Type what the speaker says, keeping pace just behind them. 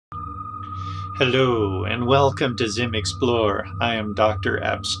Hello and welcome to ZIM Explore. I am Dr.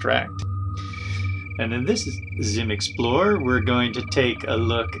 Abstract. And in this ZIM Explore, we're going to take a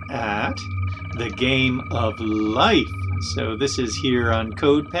look at the game of life. So this is here on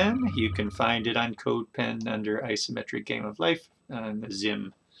CodePen. You can find it on CodePen under Isometric Game of Life on the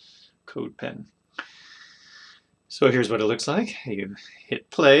ZIM CodePen. So here's what it looks like. You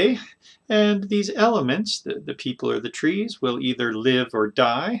hit play, and these elements, the people or the trees, will either live or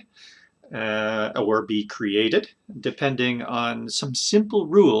die. Or be created, depending on some simple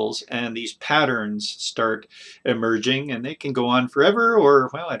rules, and these patterns start emerging, and they can go on forever, or,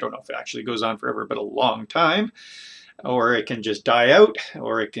 well, I don't know if it actually goes on forever, but a long time, or it can just die out,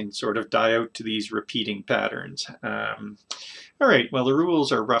 or it can sort of die out to these repeating patterns. All right, well, the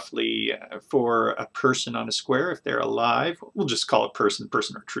rules are roughly for a person on a square, if they're alive, we'll just call it person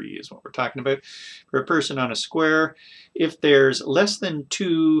or tree is what we're talking about. For a person on a square, if there's less than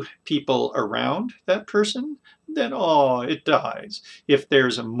 2 people around that person, then it dies. If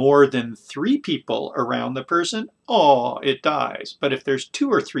there's more than 3 people around the person, it dies. But if there's 2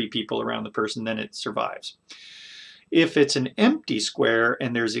 or 3 people around the person, then it survives. If it's an empty square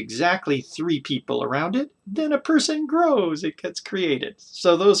and there's exactly 3 people around it, then a person grows, it gets created.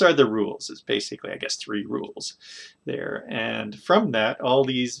 So those are the rules. It's basically, I guess, 3 rules there. And from that, all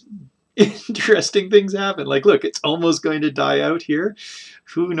these interesting things happen. Like, look, it's almost going to die out here.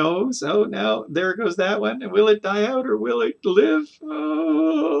 Who knows? Oh, now there goes that one. Will it die out or will it live?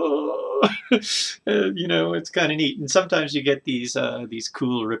 Oh. You know, it's kind of neat. And sometimes you get these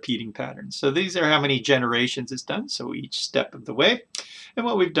cool repeating patterns. So these are how many generations it's done. So each step of the way. And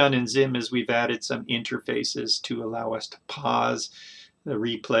what we've done in ZIM is we've added some interfaces to allow us to pause the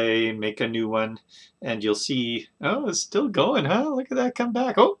replay and make a new one, and you'll see, oh, it's still going, huh? Look at that come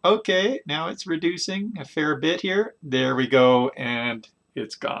back. Oh, okay, now it's reducing a fair bit here. There we go, and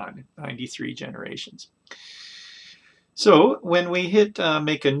it's gone. 93 generations. So when we hit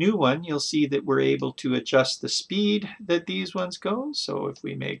make a new one, you'll see that we're able to adjust the speed that these ones go. So if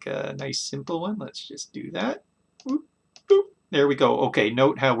we make a nice simple one, let's just do that. Boop, boop. There we go. Okay,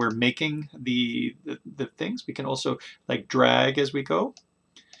 note how we're making the things. We can also like drag as we go.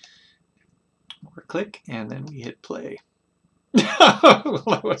 Or click, and then we hit play. Well,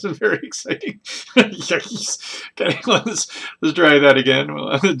 that wasn't very exciting. Yikes. Okay, let's try that again. Well,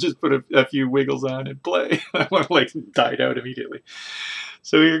 I'll just put a few wiggles on and play. That one like died out immediately.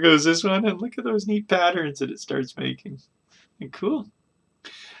 So here goes this one, and look at those neat patterns that it starts making. And cool.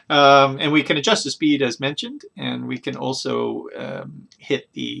 And we can adjust the speed as mentioned, and we can also hit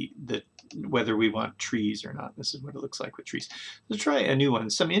the whether we want trees or not. This is what it looks like with trees. Let's try a new one.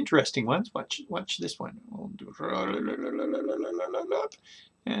 Some interesting ones. Watch this one. We'll do,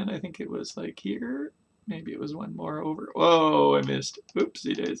 and I think it was like here. Maybe it was one more over. Oh, I missed.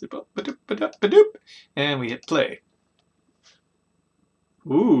 Oopsie daisy. And we hit play.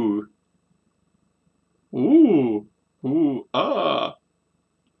 Ooh. Ooh. Ooh. Ah.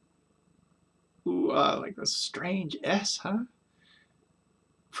 Ooh, like a strange S, huh?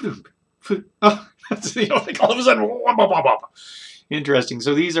 Oh, that's, you know, like all of a sudden, interesting.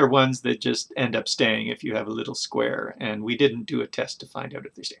 So these are ones that just end up staying if you have a little square, and we didn't do a test to find out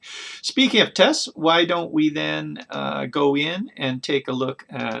if they stay. Speaking of tests, why don't we then go in and take a look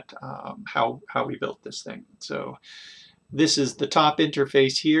at how we built this thing. So this is the top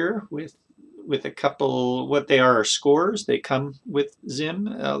interface here with a couple, what they are scores. They come with ZIM,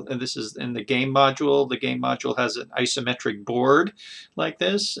 and this is in the game module. The game module has an isometric board like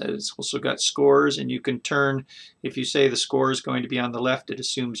this. It's also got scores, and you can turn, if you say the score is going to be on the left, it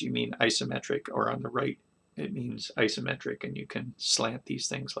assumes you mean isometric, or on the right, it means isometric, and you can slant these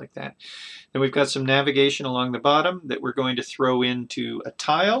things like that. Then we've got some navigation along the bottom that we're going to throw into a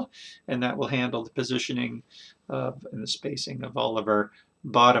tile, and that will handle the positioning of and the spacing of all of our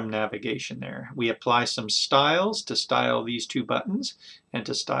bottom navigation there. We apply some styles to style these 2 buttons and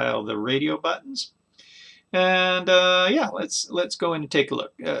to style the radio buttons. And yeah, let's go in and take a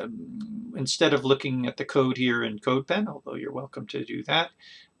look. Instead of looking at the code here in CodePen, although you're welcome to do that,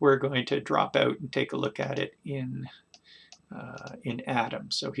 we're going to drop out and take a look at it in Atom.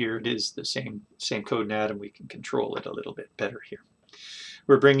 So here it is, the same code in Atom. We can control it a little bit better here.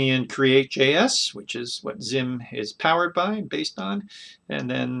 We're bringing in create.js, which is what ZIM is powered by and based on, and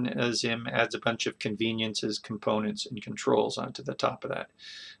then ZIM adds a bunch of conveniences, components, and controls onto the top of that.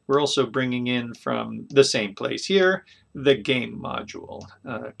 We're also bringing in from the same place here the game module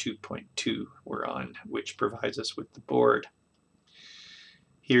 2.2 we're on, which provides us with the board.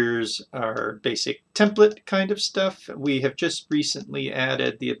 Here's our basic template kind of stuff. We have just recently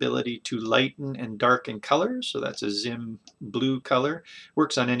added the ability to lighten and darken colors. So that's a ZIM blue color.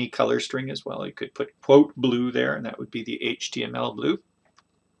 Works on any color string as well. You could put quote blue there, and that would be the HTML blue.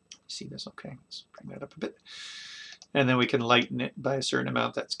 See this? Okay, let's bring that up a bit. And then we can lighten it by a certain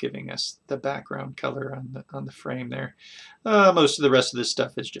amount. That's giving us the background color on the frame there. Most of the rest of this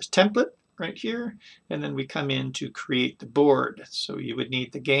stuff is just template right here, and then we come in to create the board. So you would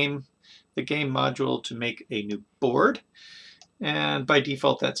need the game module to make a new board, and by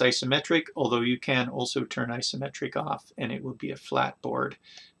default that's isometric, although you can also turn isometric off and it will be a flat board.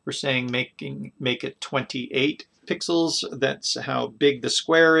 We're saying make it 28 pixels. That's how big the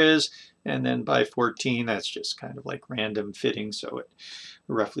square is, and then by 14, that's just kind of like random fitting, so it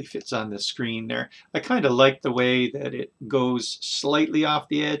roughly fits on the screen there. I kind of like the way that it goes slightly off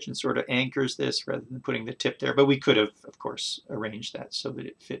the edge and sort of anchors this rather than putting the tip there, but we could have, of course, arranged that so that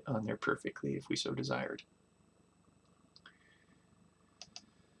it fit on there perfectly if we so desired.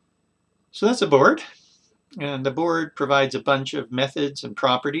 So that's a board, and the board provides a bunch of methods and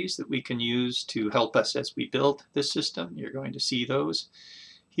properties that we can use to help us as we build this system. You're going to see those.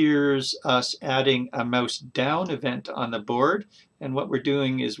 Here's us adding a mouse down event on the board, and what we're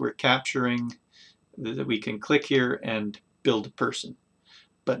doing is we're capturing that we can click here and build a person.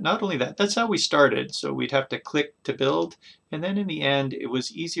 But not only that, that's how we started. So we'd have to click to build, and then in the end it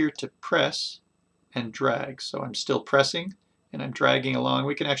was easier to press and drag. So I'm still pressing and I'm dragging along.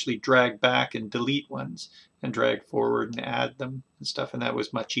 We can actually drag back and delete ones and drag forward and add them and stuff, and that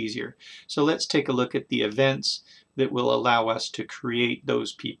was much easier. So let's take a look at the events that will allow us to create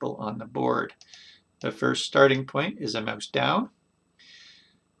those people on the board. The first starting point is a mouse down.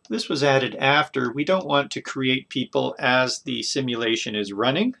 This was added after. We don't want to create people as the simulation is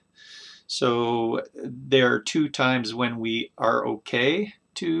running. So there are 2 times when we are okay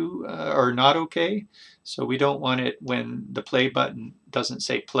to or not okay. So we don't want it when the play button doesn't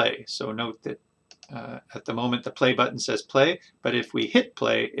say play. So note that at the moment the play button says play, but if we hit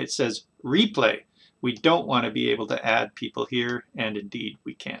play it says replay. We don't want to be able to add people here, and indeed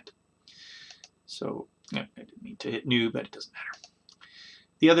we can't. So I didn't mean to hit new, but it doesn't matter.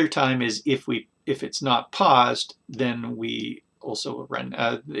 The other time is if it's not paused, then we also run.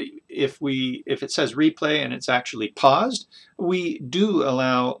 If it says replay and it's actually paused, we do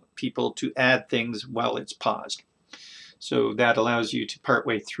allow people to add things while it's paused. So that allows you to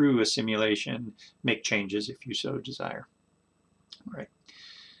partway through a simulation make changes if you so desire. All right.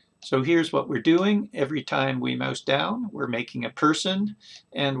 So here's what we're doing. Every time we mouse down, we're making a person,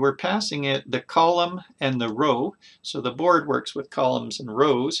 and we're passing it the column and the row. So the board works with columns and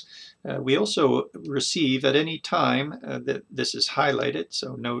rows. We also receive at any time that this is highlighted.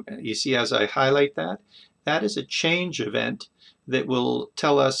 So note, you see as I highlight that, that is a change event that will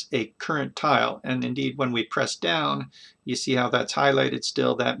tell us a current tile. And indeed, when we press down, you see how that's highlighted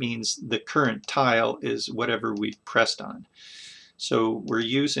still. That means the current tile is whatever we've pressed on. So we're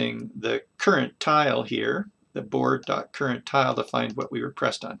using the current tile here, the board.current tile, to find what we were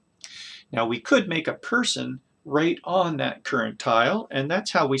pressed on. Now we could make a person right on that current tile, and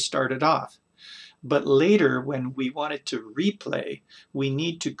that's how we started off. But later, when we wanted to replay, we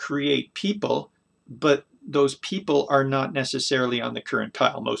need to create people, but those people are not necessarily on the current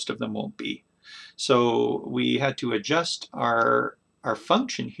tile. Most of them won't be. So we had to adjust our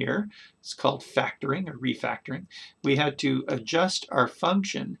function here. It's called factoring or refactoring. We had to adjust our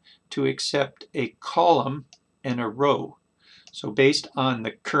function to accept a column and a row. So based on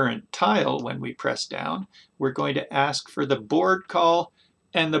the current tile, when we press down, we're going to ask for the board call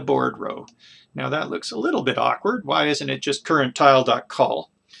and the board row. Now that looks a little bit awkward. Why isn't it just current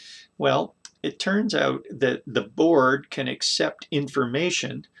tile.call? Well, it turns out that the board can accept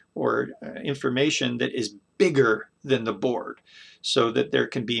information or information that is bigger than the board, so that there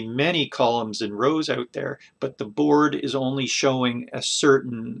can be many columns and rows out there, but the board is only showing a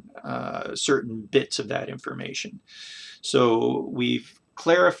certain bits of that information. So we've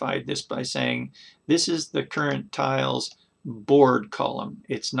clarified this by saying this is the current tile's board column.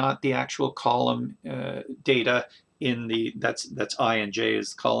 It's not the actual column data in the, that's I and J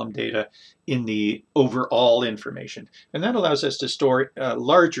is column data in the overall information. And that allows us to store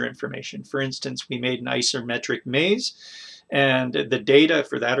larger information. For instance, we made an isometric maze, and the data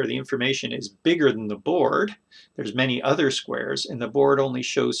for that, or the information, is bigger than the board. There's many other squares, and the board only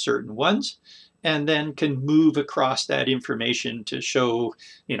shows certain ones, and then can move across that information to show,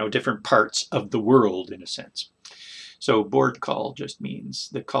 different parts of the world in a sense. So board call just means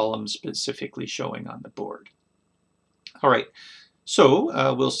the column specifically showing on the board. All right,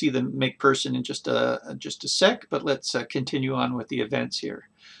 so we'll see the make person in just a sec, but let's continue on with the events here.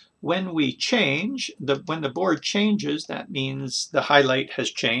 When we change, when the board changes, that means the highlight has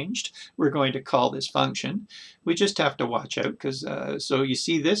changed. We're going to call this function. We just have to watch out because, so you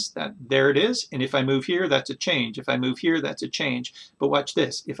see this, there it is. And if I move here, that's a change. If I move here, that's a change. But watch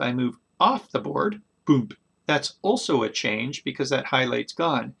this. If I move off the board, boom, that's also a change because that highlight's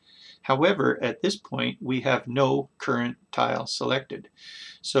gone. However, at this point, we have no current tile selected.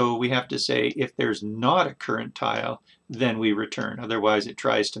 So we have to say if there's not a current tile, then we return. Otherwise, it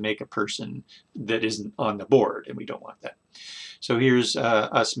tries to make a person that isn't on the board, and we don't want that. So here's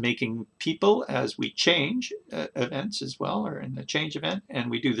us making people as we change events as well, or in the change event, and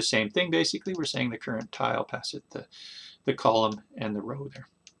we do the same thing basically. We're saying the current tile, pass it the column and the row there.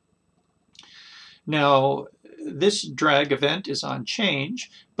 Now, this drag event is on change,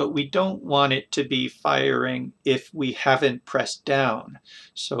 but we don't want it to be firing if we haven't pressed down.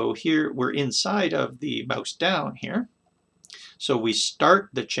 So here we're inside of the mouse down here. So we start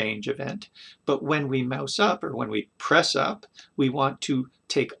the change event, but when we mouse up or when we press up, we want to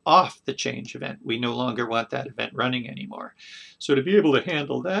take off the change event. We no longer want that event running anymore. So to be able to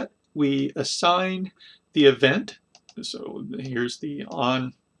handle that, we assign the event. So here's the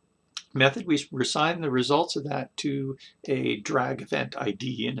on method. We assign the results of that to a drag event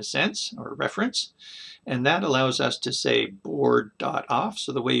ID in a sense, or reference. And that allows us to say board.off.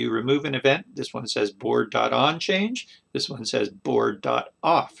 So the way you remove an event, this one says board.on change. This one says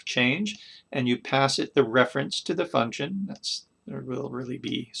board.off change. And you pass it the reference to the function. There will really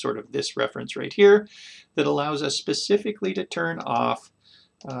be sort of this reference right here that allows us specifically to turn off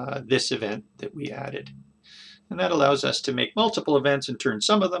this event that we added. And that allows us to make multiple events and turn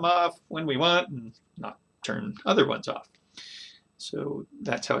some of them off when we want and not turn other ones off. So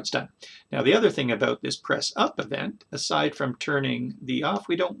that's how it's done. Now the other thing about this press up event, aside from turning the off,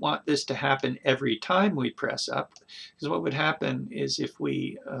 we don't want this to happen every time we press up. Because what would happen is if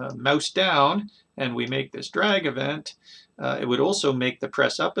we mouse down and we make this drag event, it would also make the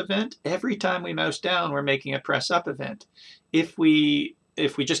press up event. Every time we mouse down, we're making a press up event. If we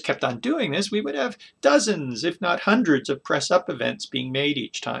just kept on doing this, we would have dozens, if not hundreds, of press up events being made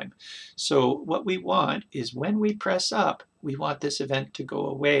each time. So what we want is when we press up, we want this event to go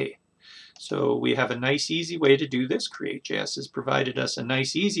away. So we have a nice, easy way to do this. Create.js has provided us a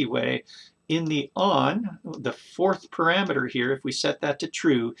nice, easy way. In the on, the fourth parameter here, if we set that to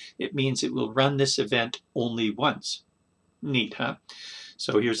true, it means it will run this event only once. Neat, huh?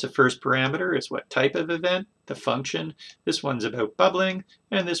 So here's the first parameter, is what type of event, the function. This one's about bubbling,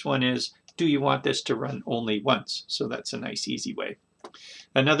 and this one is, do you want this to run only once? So that's a nice, easy way.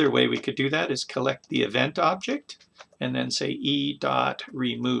 Another way we could do that is collect the event object, and then say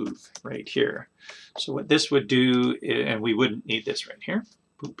e.remove right here. So what this would do, and we wouldn't need this right here,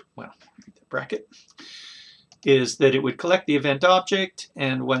 well, the bracket, is that it would collect the event object,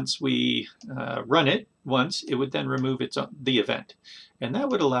 and once we run it once, it would then remove the event. And that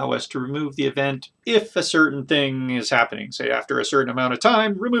would allow us to remove the event if a certain thing is happening. Say after a certain amount of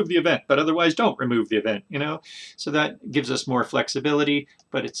time, remove the event, but otherwise don't remove the event, you know? So that gives us more flexibility,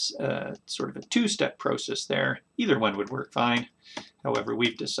 but it's sort of a two-step process there. Either one would work fine. However,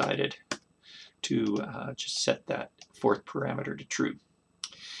 we've decided to just set that fourth parameter to true.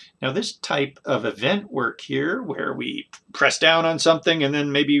 Now this type of event work here, where we press down on something and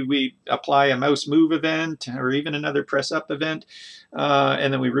then maybe we apply a mouse move event or even another press up event,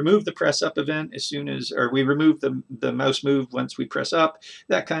 and then we remove the press up event as soon as, or we remove the mouse move once we press up,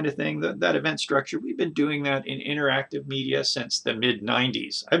 that kind of thing, that event structure, we've been doing that in interactive media since the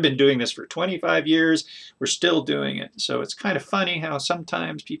mid-90s. I've been doing this for 25 years. We're still doing it. So it's kind of funny how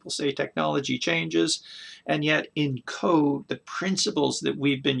sometimes people say technology changes, and yet in code, the principles that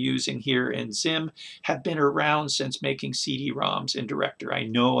we've been using here in ZIM have been around since making CD-ROMs in Director. I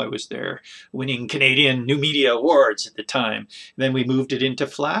know I was there winning Canadian New Media Awards at the time. Then we moved it into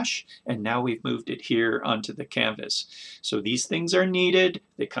Flash, and now we've moved it here onto the canvas. So these things are needed.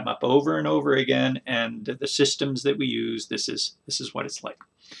 They come up over and over again, and the systems that we use, this is what it's like.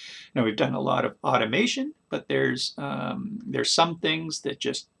 Now we've done a lot of automation, but there's some things that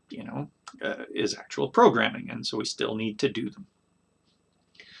just, you know, is actual programming, and so we still need to do them.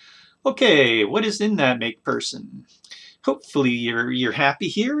 Okay, what is in that make person? Hopefully you're happy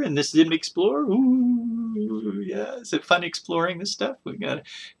here in this ZIM Explore. Ooh, yeah, is it fun exploring this stuff? We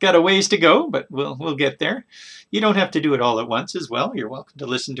got a ways to go, but we'll get there. You don't have to do it all at once as well. You're welcome to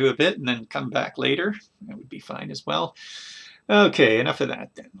listen to a bit and then come back later. That would be fine as well. Okay, enough of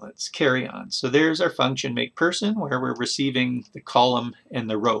that then. Let's carry on. So there's our function make person, where we're receiving the column and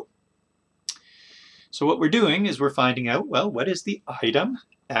the row. So what we're doing is we're finding out, well, what is the item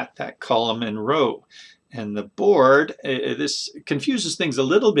at that column and row? And the board, this confuses things a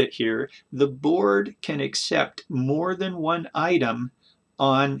little bit here. The board can accept more than one item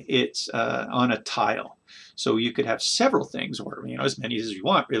on its on a tile. So you could have several things, or as many as you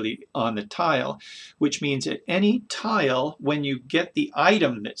want really, on the tile, which means at any tile, when you get the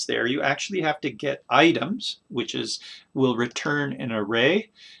item that's there, you actually have to get items, which will return an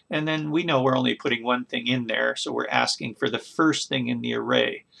array. And then we know we're only putting one thing in there, so we're asking for the first thing in the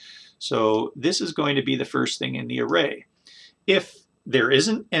array. So this is going to be the first thing in the array. If there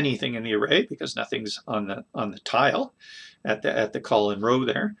isn't anything in the array, because nothing's on the tile at the column row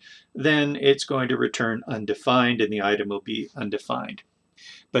there, then it's going to return undefined and the item will be undefined.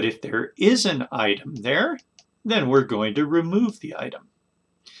 But if there is an item there, then we're going to remove the item.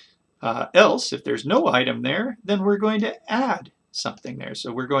 Else, if there's no item there, then we're going to add something there.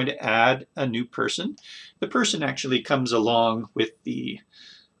 So we're going to add a new person. The person actually comes along with the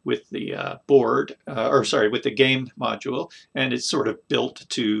board, with the game module, and it's sort of built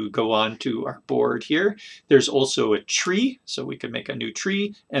to go on to our board here. There's also a tree, so we can make a new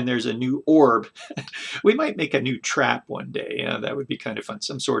tree, and there's a new orb. We might make a new trap one day. That would be kind of fun,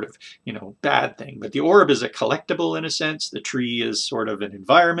 some sort of, bad thing. But the orb is a collectible in a sense. The tree is sort of an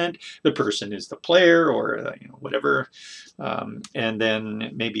environment. The person is the player, or whatever. And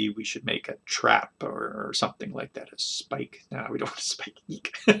then maybe we should make a trap or something like that, a spike. No, we don't want a spike.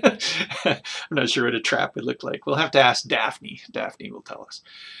 Eek. I'm not sure what a trap would look like. We'll have to ask Daphne. Daphne will tell us.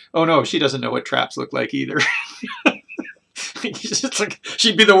 Oh no, she doesn't know what traps look like either. It's like,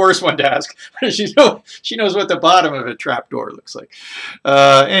 she'd be the worst one to ask. She knows what the bottom of a trap door looks like.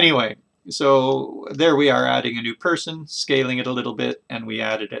 Anyway, so there we are adding a new person, scaling it a little bit, and we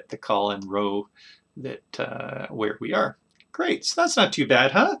added at the column row that where we are. Great, so that's not too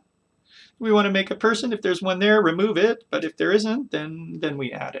bad, huh? We want to make a person. If there's one there, remove it. But if there isn't, then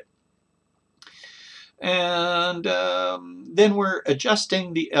we add it. And then we're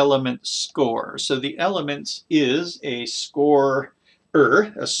adjusting the element score. So the elements is a scorer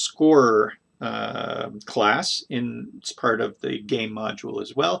class. It's part of the game module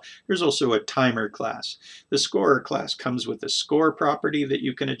as well. There's also a timer class. The scorer class comes with a score property that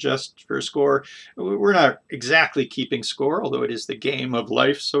you can adjust for a score. We're not exactly keeping score, although it is the game of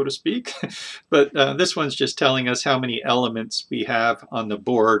life, so to speak. But this one's just telling us how many elements we have on the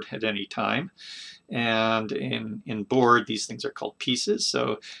board at any time. And in board, these things are called pieces.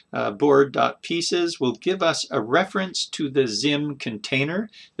 So board.pieces will give us a reference to the ZIM container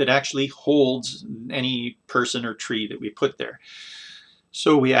that actually holds any person or tree that we put there.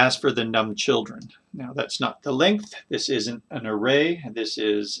 So we ask for the num children. Now that's not the length. This isn't an array. This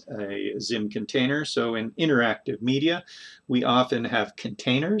is a ZIM container. So in interactive media, we often have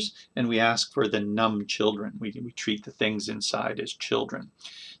containers and we ask for the num children. We treat the things inside as children.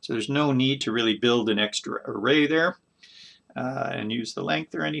 So there's no need to really build an extra array there and use the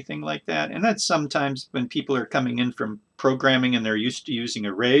length or anything like that. And that's sometimes when people are coming in from programming and they're used to using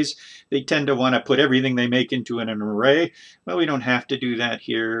arrays, they tend to want to put everything they make into an array. Well, we don't have to do that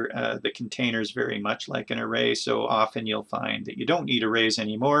here. The container is very much like an array, so often you'll find that you don't need arrays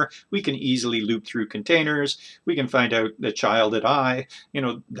anymore. We can easily loop through containers. We can find out the child at I,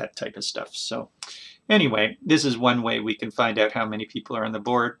 that type of stuff. So anyway, this is one way we can find out how many people are on the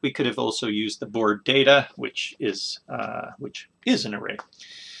board. We could have also used the board data, which is an array.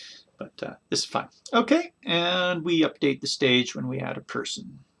 But this is fine. Okay, and we update the stage when we add a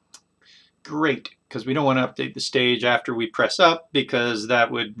person. Great, because we don't want to update the stage after we press up, because that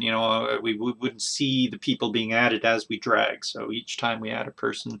would, we wouldn't see the people being added as we drag. So each time we add a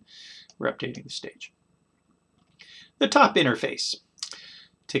person, we're updating the stage. The top interface.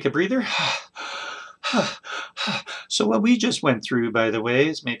 Take a breather. So what we just went through, by the way,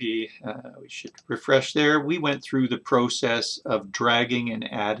 is maybe we should refresh there. We went through the process of dragging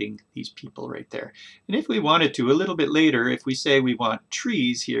and adding these people right there. And if we wanted to, a little bit later, if we say we want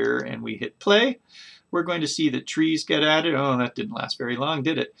trees here and we hit play, we're going to see that trees get added. Oh, that didn't last very long,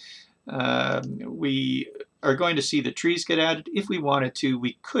 did it? We are going to see the trees get added. If we wanted to,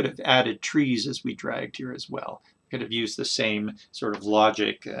 we could have added trees as we dragged here as well. Could have used the same sort of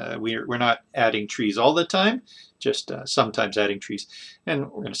logic. We're not adding trees all the time, just sometimes adding trees, and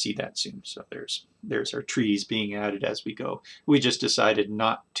we're going to see that soon. So there's our trees being added as we go. We just decided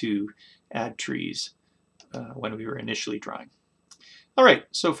not to add trees when we were initially drawing. All right,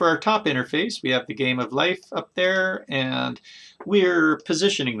 so for our top interface, we have the game of life up there, and we're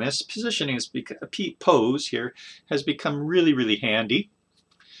positioning this. Positioning is pose here has become really, really handy.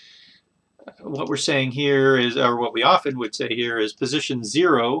 What we're saying here is, or what we often would say here is position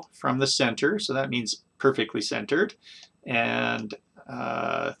 0 from the center, so that means perfectly centered, and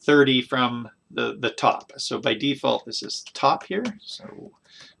 30 from the top. So by default, this is top here. So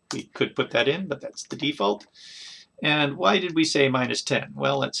we could put that in, but that's the default. And why did we say -10?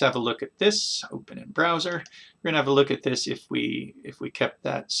 Well, let's have a look at this. Open in browser. We're going to have a look at this if we kept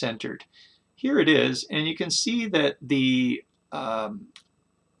that centered. Here it is, and you can see that the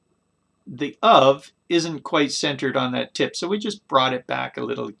of isn't quite centered on that tip. So we just brought it back a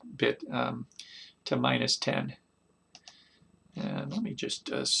little bit to -10. And let me just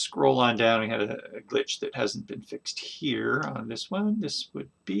scroll on down. We had a glitch that hasn't been fixed here on this one. This would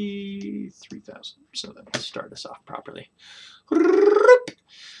be 3000. So let's start us off properly.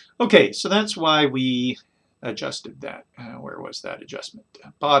 Okay, so that's why we adjusted that. Where was that adjustment?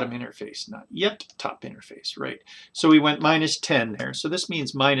 Bottom interface, not yet. Top interface, right. So we went -10 there. So this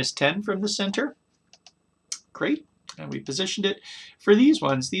means -10 from the center. Great. And we positioned it. For these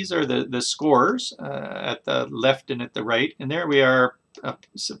ones, these are the scores at the left and at the right. And there we are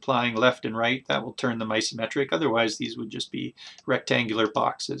supplying left and right. That will turn them isometric. Otherwise, these would just be rectangular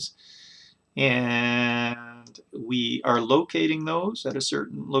boxes. And we are locating those at a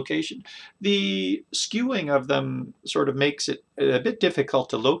certain location. The skewing of them sort of makes it a bit difficult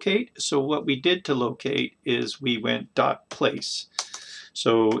to locate. So what we did to locate is we went .place.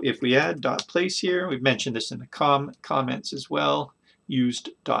 So if we add .place here, we've mentioned this in the comments as well, used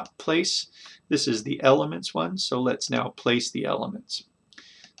 .place. This is the elements one, so let's now place the elements.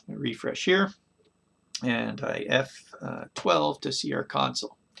 I refresh here, and I F12 to see our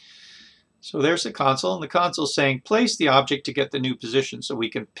console. So there's the console, and the console is saying place the object to get the new position. So we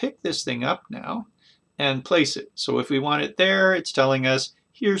can pick this thing up now and place it. So if we want it there, it's telling us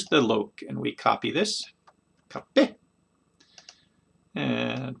here's the loc, and we copy this, copy,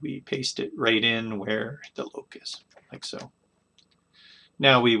 and we paste it right in where the loc is, like so.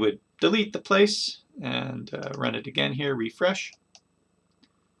 Now we would delete the place and run it again here, refresh,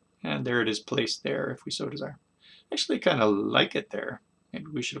 and there it is placed there if we so desire. Actually kind of like it there. Maybe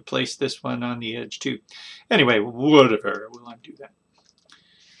we should have placed this one on the edge too. Anyway, whatever, we'll undo that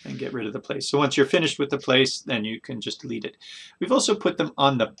and get rid of the place. So once you're finished with the place, then you can just delete it. We've also put them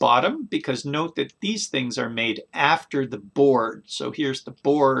on the bottom because note that these things are made after the board. So here's the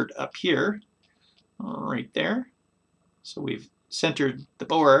board up here, right there. So we've centered the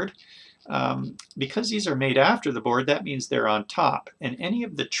board. Because these are made after the board, that means they're on top. And any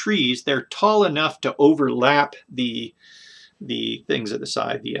of the trees, they're tall enough to overlap the things at the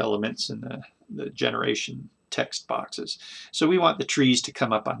side, the elements and the generation text boxes. So we want the trees to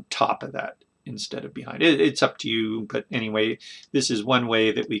come up on top of that instead of behind. It's up to you, but anyway, this is one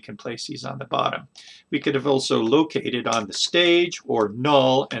way that we can place these on the bottom. We could have also located on the stage or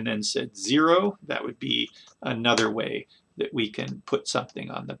null and then said 0. That would be another way that we can put something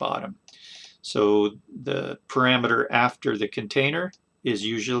on the bottom. So the parameter after the container is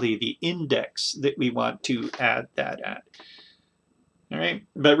usually the index that we want to add that at. All right,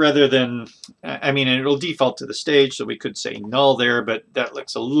 but rather than, I mean, it'll default to the stage, so we could say null there, but that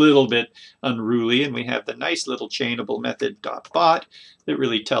looks a little bit unruly, and we have the nice little chainable method .bot that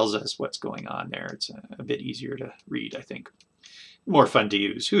really tells us what's going on there. It's a bit easier to read, I think. More fun to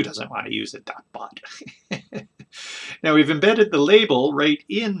use. Who doesn't want to use a .bot? Now we've embedded the label right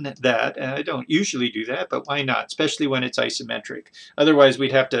in that. I don't usually do that, but why not? Especially when it's isometric. Otherwise,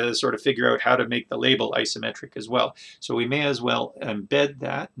 we'd have to sort of figure out how to make the label isometric as well. So we may as well embed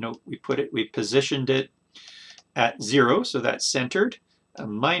that. Note we positioned it at 0, so that's centered.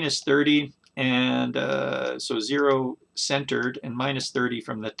 -30, and so 0 centered, and -30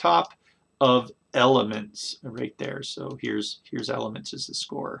 from the top of elements right there. So here's elements as the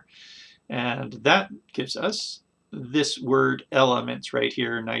score. And that gives us this word elements right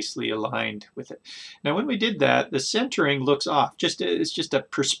here nicely aligned with it. Now when we did that, the centering looks off. It's just a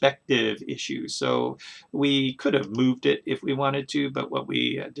perspective issue. So we could have moved it if we wanted to, but what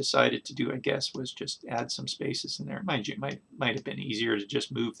we decided to do, I guess, was just add some spaces in there. Mind you, it might have been easier to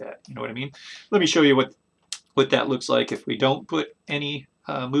just move that. You know what I mean? Let me show you what that looks like if we don't put any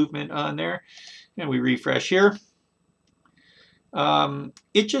movement on there. And we refresh here.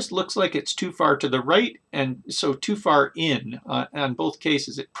 It just looks like it's too far to the right, and so too far in on both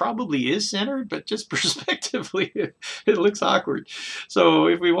cases. It probably is centered, but just perspectively, it looks awkward. So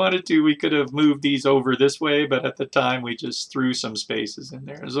if we wanted to, we could have moved these over this way, but at the time, we just threw some spaces in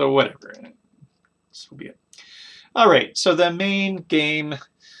there. So whatever, this will be it. All right, so the main game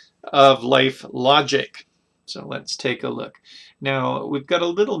of life logic. So let's take a look. Now, we've got a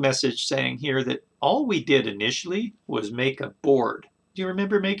little message saying here that all we did initially was make a board. Do you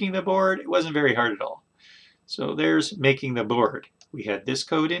remember making the board? It wasn't very hard at all. So there's making the board. We had this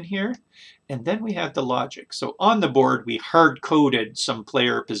code in here, and then we have the logic. So on the board, we hard-coded some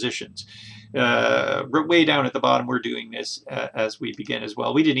player positions. way down at the bottom, we're doing this as we begin as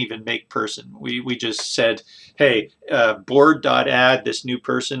well. We didn't even make person. We just said, hey, board.add this new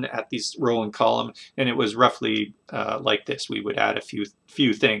person at this row and column, and it was roughly like this. We would add a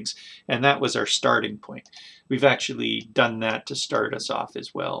few things, and that was our starting point. We've actually done that to start us off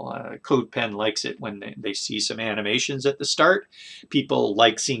as well. CodePen likes it when they see some animations at the start. People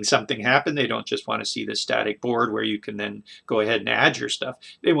like seeing something happen. They don't just want to see the static board where you can then go ahead and add your stuff.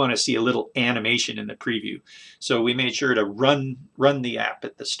 They want to see a little animation in the preview. So we made sure to run the app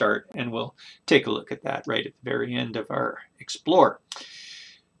at the start, and we'll take a look at that right at the very end of our Explore.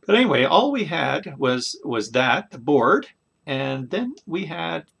 But anyway, all we had was that, the board, and then we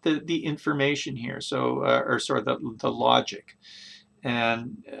had the information here, so or sort of the logic.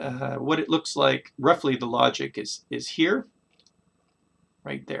 And what it looks like, roughly the logic is here,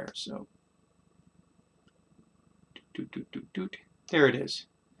 right there. So there it is.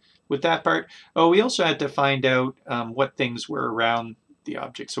 With that part, oh, we also had to find out what things were around the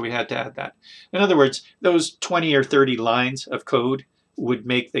object, so we had to add that. In other words, those 20 or 30 lines of code would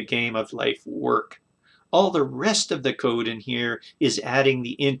make the game of life work. All the rest of the code in here is adding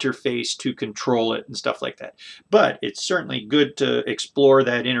the interface to control it and stuff like that. But it's certainly good to explore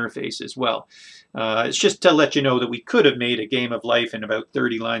that interface as well. It's just to let you know that we could have made a game of life in about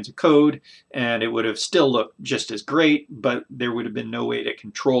 30 lines of code, and it would have still looked just as great, but there would have been no way to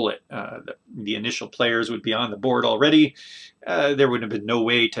control it. The initial players would be on the board already. There would have been no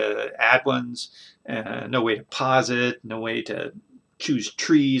way to add ones, no way to pause it, no way to choose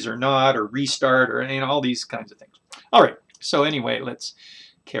trees or not, or restart, or all these kinds of things. All right, so anyway, let's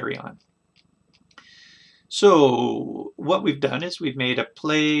carry on. So what we've done is we've made a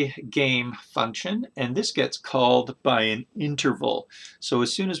play game function, and this gets called by an interval. So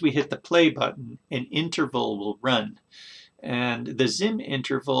as soon as we hit the play button, an interval will run. And the ZIM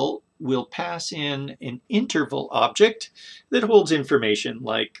interval will pass in an interval object that holds information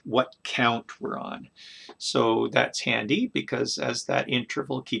like what count we're on. So that's handy because as that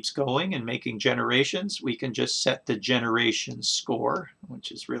interval keeps going and making generations, we can just set the generation score,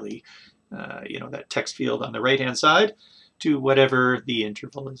 which is really that text field on the right-hand side, to whatever the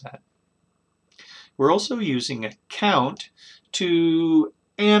interval is at. We're also using a count to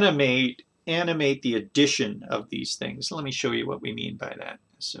animate the addition of these things. Let me show you what we mean by that.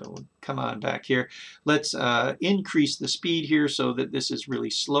 So come on back here. Let's increase the speed here so that this is really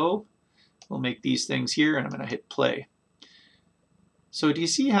slow. We'll make these things here, and I'm going to hit play. So do you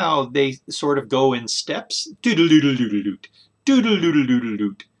see how they sort of go in steps? Doodle-doodle-doodle-doot,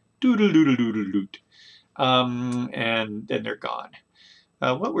 doodle-doodle-doodle-doot, doodle-doodle-doodle-doot. And then they're gone.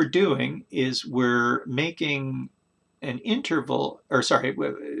 What we're doing is we're making an interval, or sorry,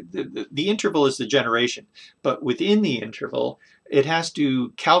 the interval is the generation, but within the interval, it has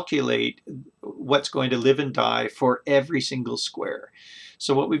to calculate what's going to live and die for every single square.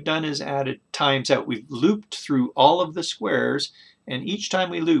 So what we've done is added times out. We've looped through all of the squares, and each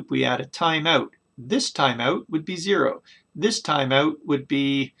time we loop, we add a timeout. This timeout would be 0. This timeout would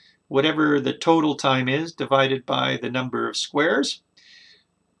be whatever the total time is divided by the number of squares.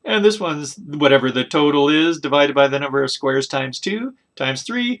 And this one's whatever the total is divided by the number of squares times 2, times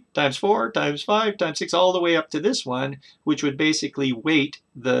 3, times 4, times 5, times 6, all the way up to this one, which would basically weight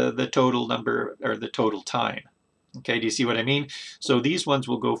the total number, or the total time. Okay, do you see what I mean? So these ones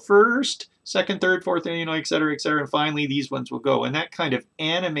will go first, second, third, fourth, et cetera, and finally these ones will go. And that kind of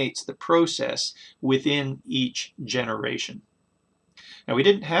animates the process within each generation. Now, we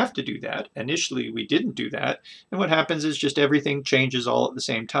didn't have to do that. Initially, we didn't do that. And what happens is just everything changes all at the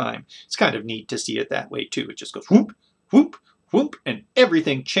same time. It's kind of neat to see it that way, too. It just goes whoop, whoop, whoop, and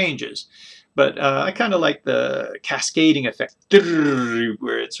everything changes. But I kind of like the cascading effect,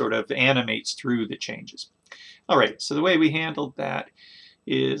 where it sort of animates through the changes. All right, so the way we handled that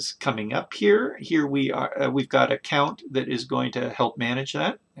is coming up here. Here we are. We've got a count that is going to help manage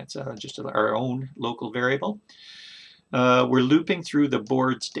that. It's just our own local variable. We're looping through the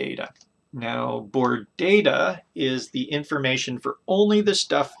board's data. Now, board data is the information for only the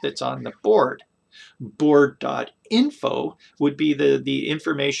stuff that's on the board. Board.info would be the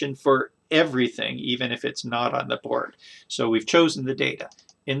information for everything, even if it's not on the board. So we've chosen the data.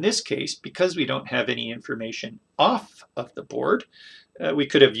 In this case, because we don't have any information off of the board, we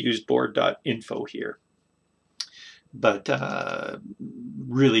could have used board.info here. But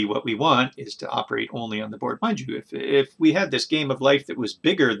really what we want is to operate only on the board. Mind you, if we had this game of life that was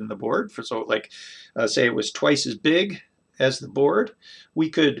bigger than the board, so like say it was twice as big, as the board. We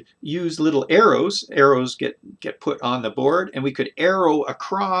could use little arrows. Arrows get put on the board, and we could arrow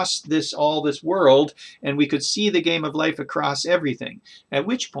across all this world, and we could see the game of life across everything. At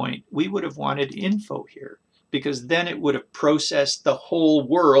which point we would have wanted info here, because then it would have processed the whole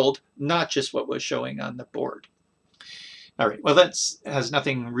world, not just what was showing on the board. All right, well, that has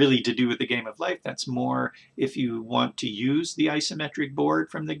nothing really to do with the game of life. That's more if you want to use the isometric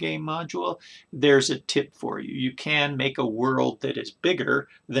board from the game module, there's a tip for you. You can make a world that is bigger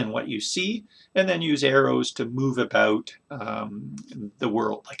than what you see, and then use arrows to move about the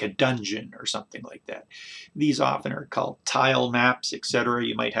world, like a dungeon or something like that. These often are called tile maps, etc.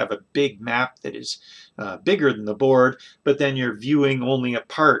 You might have a big map that is bigger than the board, but then you're viewing only a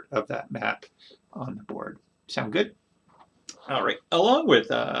part of that map on the board. Sound good? All right. Along with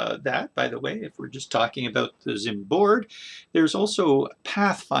that, by the way, if we're just talking about the ZIM board, there's also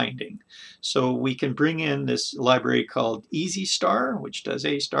pathfinding. So we can bring in this library called EasyStar, which does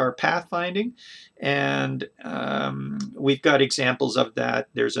A-star pathfinding. And we've got examples of that.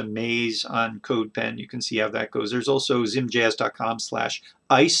 There's a maze on CodePen. You can see how that goes. There's also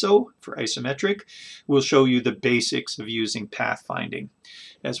zimjs.com/iso for isometric. We'll show you the basics of using pathfinding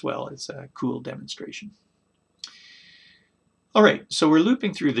as well as a cool demonstration. All right, so we're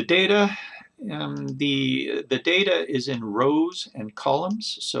looping through the data. The data is in rows and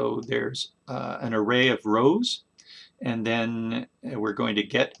columns, so there's an array of rows, and then we're going to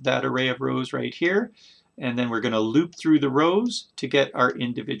get that array of rows right here, and then we're going to loop through the rows to get our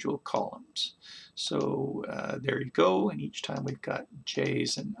individual columns. So there you go, and each time we've got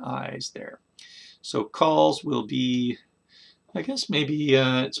J's and I's there. So calls will be, I guess maybe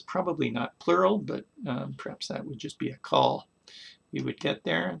it's probably not plural, but perhaps that would just be a call. We would get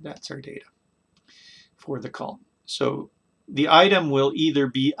there. That's our data for the column. So the item will either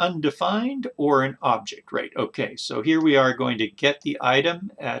be undefined or an object, right? Okay, so here we are going to get the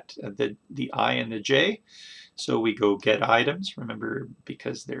item at the I and the J. So we go get items, remember,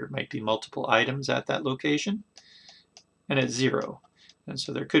 because there might be multiple items at that location, and it's 0. And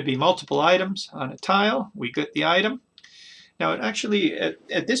so there could be multiple items on a tile. We get the item. Now, actually,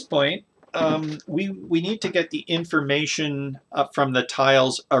 at this point, we need to get the information from the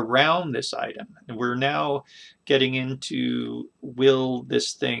tiles around this item. And we're now getting into, will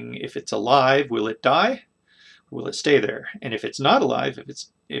this thing, if it's alive, will it die? Or will it stay there? And if it's not alive,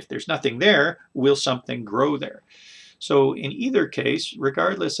 if there's nothing there, will something grow there? So in either case,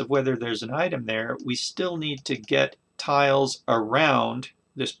 regardless of whether there's an item there, we still need to get tiles around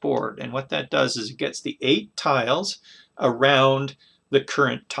this board. And what that does is it gets the 8 tiles around the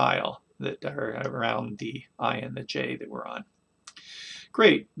current tile that are around the I and the J that we're on.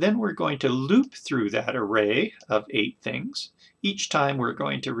 Great, then we're going to loop through that array of 8 things. Each time we're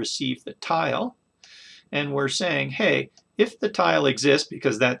going to receive the tile, and we're saying, hey, if the tile exists,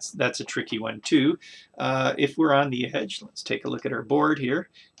 because that's a tricky one too, if we're on the edge, let's take a look at our board here.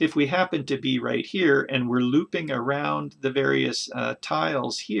 If we happen to be right here and we're looping around the various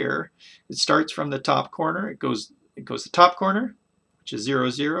tiles here, it starts from the top corner, it goes the top corner, which is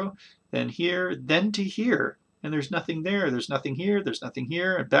 0, 0, then here, then to here, and there's nothing there, there's nothing here, there's nothing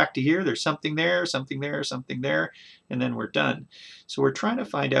here, and back to here, there's something there, something there, something there, and then we're done. So we're trying to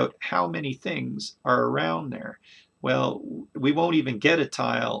find out how many things are around there. Well, we won't even get a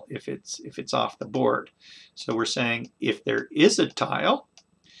tile if it's off the board. So we're saying if there is a tile,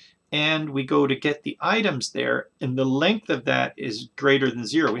 and we go to get the items there, and the length of that is greater than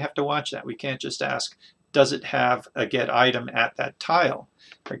 0. We have to watch that. We can't just ask, does it have a get item at that tile,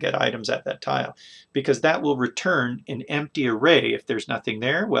 or get items at that tile? Because that will return an empty array. If there's nothing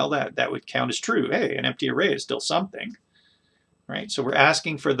there, well, that would count as true. Hey, an empty array is still something, right? So we're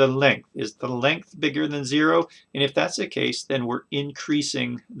asking for the length. Is the length bigger than 0? And if that's the case, then we're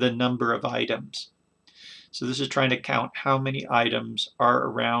increasing the number of items. So this is trying to count how many items are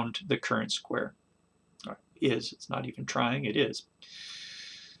around the current square. It's not even trying, it is.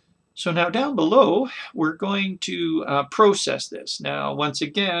 So now down below, we're going to process this. Now, once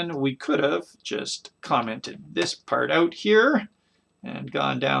again, we could have just commented this part out here and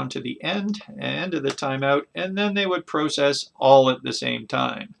gone down to the end of the timeout, and then they would process all at the same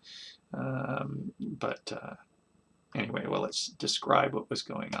time. Anyway, well, let's describe what was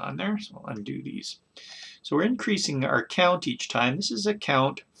going on there. So we'll undo these. So we're increasing our count each time. This is a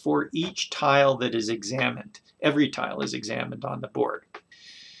count for each tile that is examined. Every tile is examined on the board.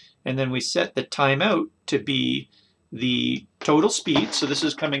 And then we set the timeout to be the total speed. So this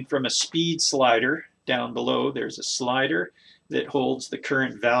is coming from a speed slider down below. There's a slider that holds the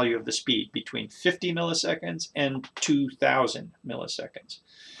current value of the speed between 50 milliseconds and 2000 milliseconds.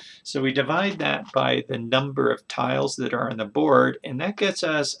 So we divide that by the number of tiles that are on the board, and that gets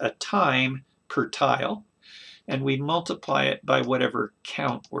us a time per tile. And we multiply it by whatever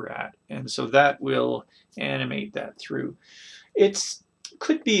count we're at. And so that will animate that through. It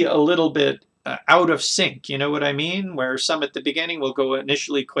could be a little bit out of sync, you know what I mean? Where some at the beginning will go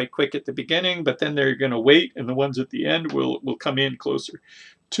initially quite quick at the beginning, but then they're going to wait, and the ones at the end will come in closer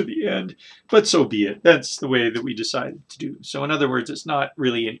to the end. But so be it. That's the way that we decided to do. So in other words, it's not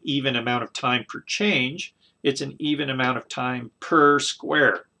really an even amount of time per change. It's an even amount of time per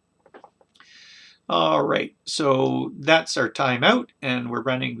square. All right, so that's our timeout, and we're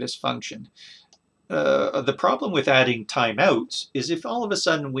running this function. The problem with adding timeouts is if all of a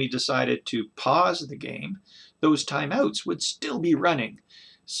sudden we decided to pause the game, those timeouts would still be running.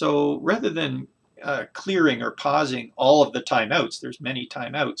 So rather than clearing or pausing all of the timeouts, there's many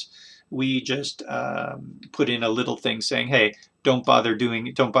timeouts, we just put in a little thing saying, hey, don't bother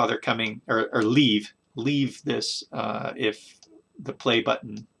coming, or leave this if the play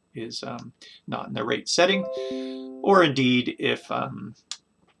button is not in the right setting, or indeed if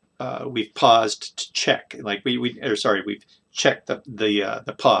we've paused to check, like we've checked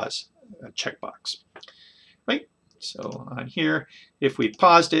the pause checkbox, right? So on here, if we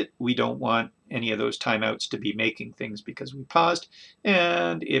paused it, we don't want any of those timeouts to be making things because we paused.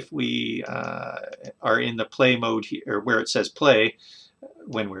 And if we are in the play mode here, or where it says play,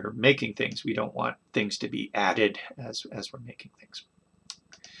 when we're making things, we don't want things to be added as we're making things.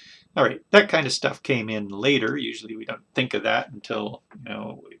 All right, that kind of stuff came in later. Usually we don't think of that until, you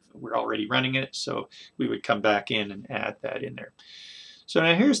know, we're already running it, so we would come back in and add that in there. So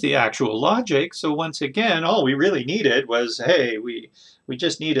now here's the actual logic. So once again, all we really needed was, hey, we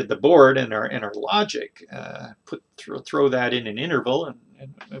just needed the board and our logic. Throw that in an interval,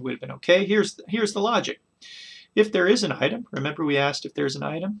 and it would have been okay. Here's the logic. If there is an item, remember we asked if there's an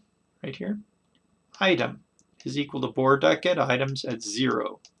item right here. Item is equal to board.getItems at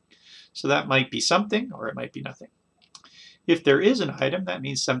 0. So that might be something, or it might be nothing. If there is an item, that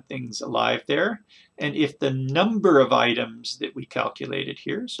means something's alive there. And if the number of items that we calculated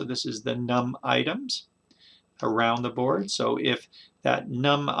here, so this is the num items around the board. So if that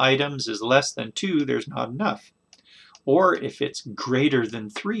num items is less than 2, there's not enough. Or if it's greater than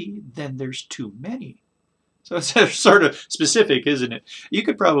 3, then there's too many. So it's sort of specific, isn't it? You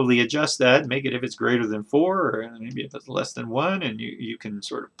could probably adjust that, make it if it's greater than 4, or maybe if it's less than 1, and you can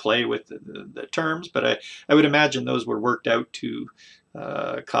sort of play with the terms. But I would imagine those were worked out to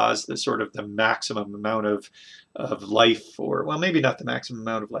cause the sort of the maximum amount of life, or, well, maybe not the maximum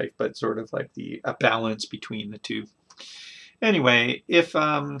amount of life, but sort of like a balance between the two. Anyway, if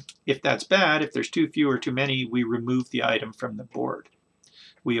that's bad, if there's too few or too many, we remove the item from the board.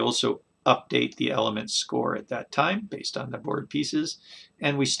 We also update the element score at that time based on the board pieces,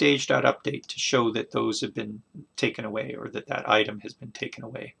 and we stage.update to show that those have been taken away, or that item has been taken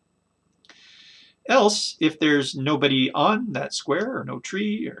away. Else, if there's nobody on that square, or no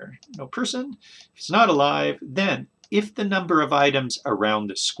tree, or no person, if it's not alive, then if the number of items around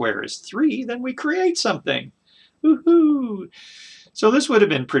the square is 3, then we create something. Woohoo! So this would have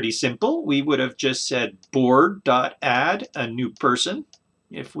been pretty simple. We would have just said board.add a new person.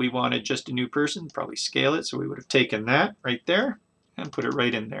 If we wanted just a new person, probably scale it, so we would have taken that right there and put it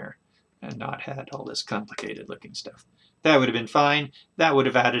right in there and not had all this complicated looking stuff. That would have been fine. That would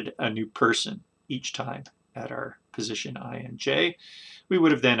have added a new person each time at our position I and J. We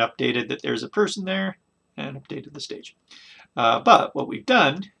would have then updated that there's a person there and updated the stage. But what we've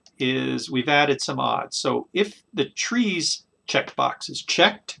done is we've added some odds. So if the trees checkbox is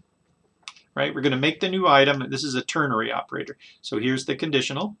checked, right, we're going to make the new item. This is a ternary operator. So here's the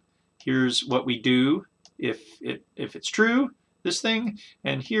conditional. Here's what we do if it's true, this thing.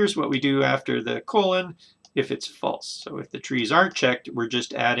 And here's what we do after the colon if it's false. So if the trees aren't checked, we're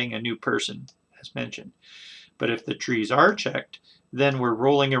just adding a new person, as mentioned. But if the trees are checked, then we're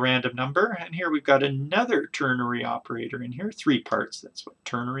rolling a random number. And here we've got another ternary operator in here, 3 parts. That's what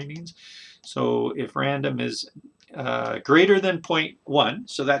ternary means. So if random is greater than 0.1,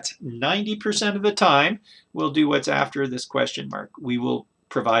 so that's 90% of the time, we'll do what's after this question mark. We will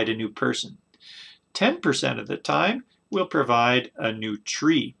provide a new person. 10% of the time, we'll provide a new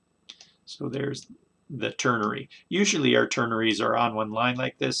tree. So there's the ternary. Usually our ternaries are on one line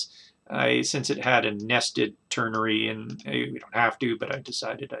like this. Since it had a nested ternary, and we don't have to, but I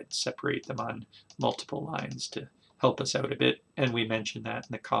decided I'd separate them on multiple lines to help us out a bit, and we mentioned that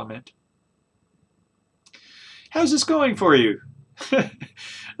in the comment. How's this going for you?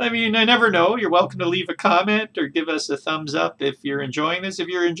 I mean, I never know. You're welcome to leave a comment or give us a thumbs up if you're enjoying this. If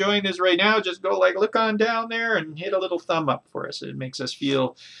you're enjoying this right now, just go like look on down there and hit a little thumb up for us. It makes us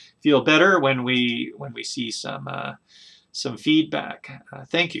feel better when we see some feedback.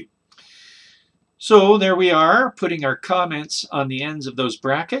 Thank you. So there we are, putting our comments on the ends of those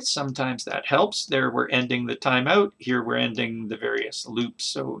brackets. Sometimes that helps. There we're ending the timeout. Here we're ending the various loops.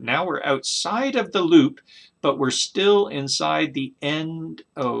 So now we're outside of the loop, but we're still inside the end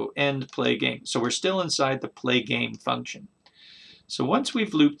play game. So we're still inside the play game function. So once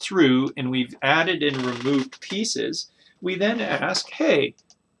we've looped through and we've added and removed pieces, we then ask, hey,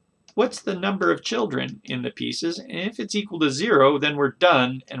 what's the number of children in the pieces? And if it's equal to 0, then we're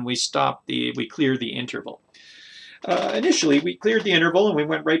done and we clear the interval. Initially, we cleared the interval and we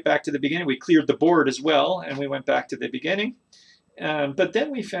went right back to the beginning. We cleared the board as well and we went back to the beginning. But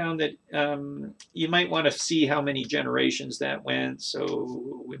then we found that you might want to see how many generations that went.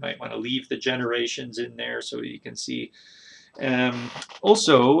 So we might want to leave the generations in there so you can see.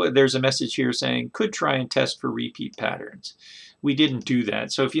 Also, there's a message here saying, could try and test for repeat patterns. We didn't do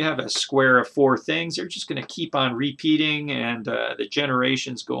that. So if you have a square of 4 things, they're just going to keep on repeating and the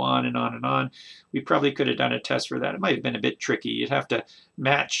generations go on and on and on. We probably could have done a test for that. It might have been a bit tricky. You'd have to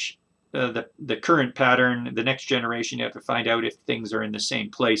match the current pattern, the next generation. You have to find out if things are in the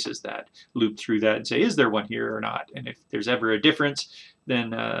same place as that. Loop through that and say, is there one here or not? And if there's ever a difference,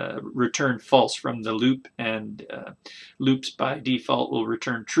 then return false from the loop, and loops by default will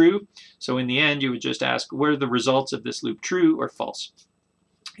return true. So in the end, you would just ask, were the results of this loop true or false?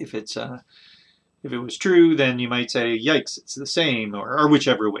 If it was true, then you might say, yikes, it's the same, or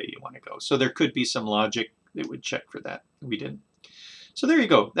whichever way you want to go. So there could be some logic that would check for that. We didn't. So there you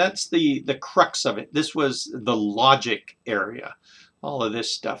go. That's the crux of it. This was the logic area. All of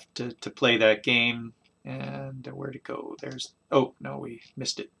this stuff to play that game. And where'd it go? There's, oh, no, we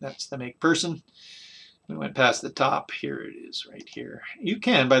missed it. That's the make person. We went past the top. Here it is right here. You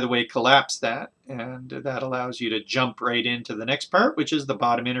can, by the way, collapse that, and that allows you to jump right into the next part, which is the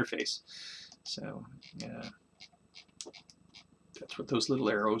bottom interface. So, yeah. That's what those little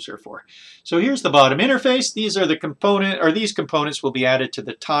arrows are for. So here's the bottom interface. These are the these components will be added to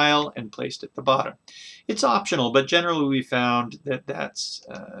the tile and placed at the bottom. It's optional, but generally we found that that's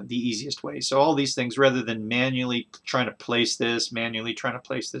the easiest way. So all these things, rather than manually trying to place this, manually trying to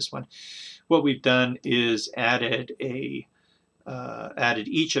place this one, what we've done is added each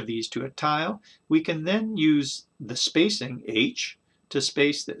of these to a tile. We can then use the spacing H to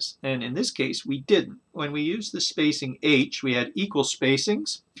space this. And in this case, we didn't. When we used the spacing H, we had equal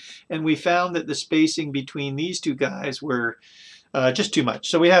spacings, and we found that the spacing between these two guys were just too much.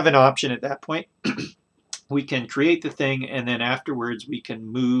 So we have an option at that point. We can create the thing, and then afterwards we can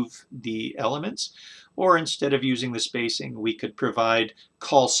move the elements. Or instead of using the spacing, we could provide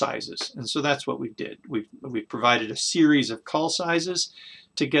call sizes. And so that's what we did. We've provided a series of call sizes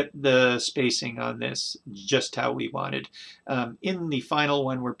to get the spacing on this just how we wanted. In the final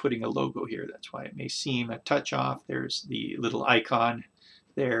one, we're putting a logo here. That's why it may seem a touch off. There's the little icon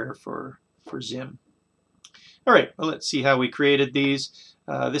there for ZIM. All right, well, let's see how we created these.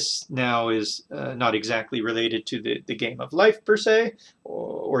 This now is not exactly related to the game of life per se,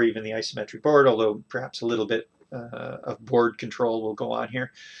 or even the isometric board, although perhaps a little bit of board control will go on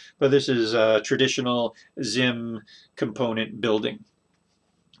here. But this is traditional ZIM component building.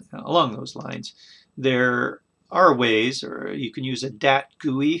 Along those lines, there are ways, or you can use a DAT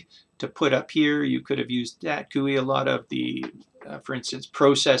GUI to put up here. You could have used DAT GUI. A lot of the, for instance,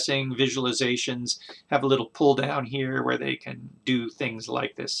 processing visualizations have a little pull down here where they can do things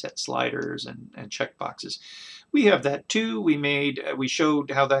like this, set sliders and checkboxes. We have that too. We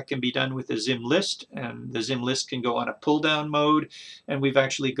showed how that can be done with the ZIM list, and the ZIM list can go on a pull down mode, and we've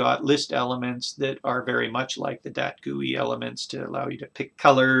actually got list elements that are very much like the DAT GUI elements to allow you to pick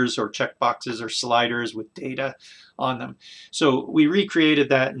colors or checkboxes or sliders with data on them. So we recreated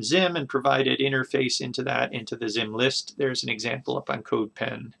that in ZIM and provided interface into the ZIM list. There's an example up on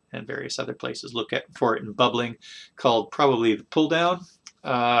CodePen and various other places. Look for it in bubbling, called probably the pull down.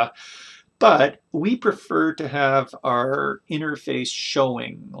 But we prefer to have our interface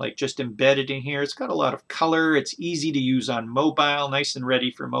showing, like just embedded in here. It's got a lot of color. It's easy to use on mobile, nice and ready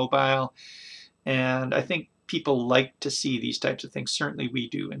for mobile. And I think people like to see these types of things. Certainly we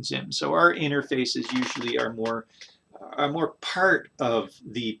do in ZIM. So our interfaces usually are more part of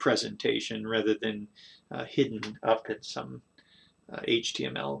the presentation rather than hidden up in some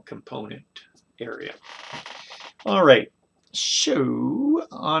HTML component area. All right. So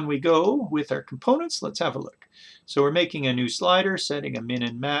on we go with our components. Let's have a look. So we're making a new slider, setting a min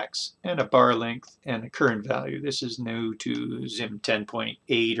and max, and a bar length, and a current value. This is new to ZIM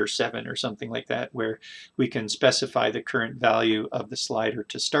 10.8 or 7 or something like that, where we can specify the current value of the slider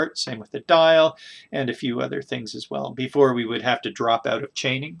to start. Same with the dial, and a few other things as well. Before, we would have to drop out of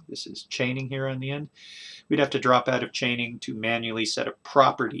chaining. This is chaining here on the end. We'd have to drop out of chaining to manually set a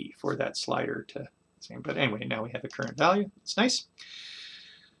property for that slider to. But anyway, now we have a current value. It's nice.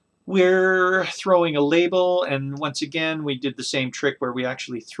 We're throwing a label, and once again, we did the same trick where we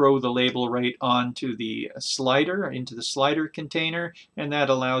actually throw the label right onto the slider, into the slider container, and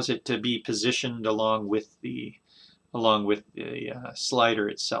that allows it to be positioned along with the slider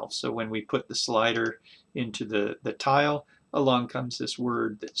itself. So when we put the slider into the tile, along comes this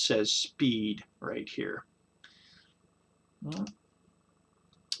word that says speed right here.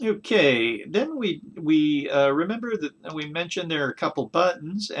 Okay, then we remember that we mentioned there are a couple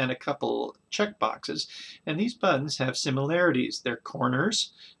buttons and a couple checkboxes, and these buttons have similarities. Their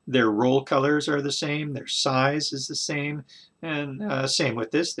corners, their roll colors are the same, their size is the same, and same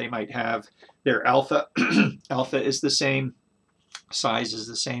with this. They might have their alpha. Alpha is the same, size is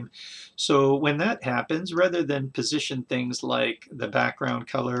the same. So when that happens, rather than position things like the background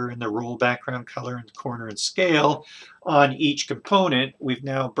color and the roll background color and corner and scale on each component, we've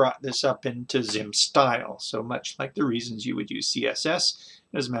now brought this up into ZIM style. So much like the reasons you would use CSS,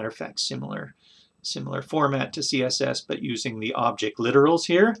 as a matter of fact, similar format to CSS, but using the object literals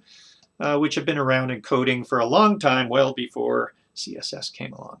here, which have been around in coding for a long time, well before CSS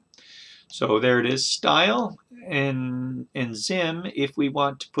came along. So there it is, style. In ZIM, if we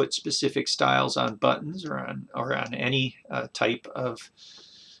want to put specific styles on buttons or on any type of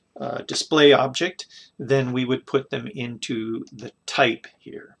display object, then we would put them into the type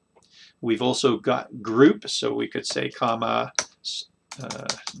here. We've also got group, so we could say comma,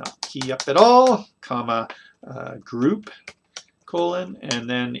 not key up at all, comma, group, colon, and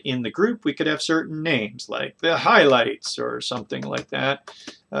then in the group we could have certain names like the highlights or something like that.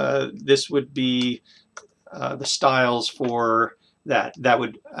 This would be the styles for that. That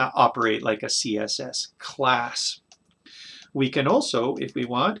would operate like a CSS class. We can also, if we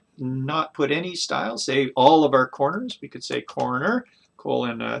want, not put any styles, say all of our corners. We could say corner,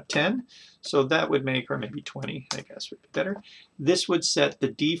 colon 10. So that would make, or maybe 20, I guess would be better. This would set the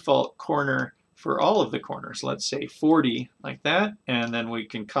default corner for all of the corners. Let's say 40, like that, and then we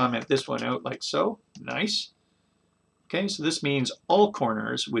can comment this one out like so. Nice. Okay, so this means all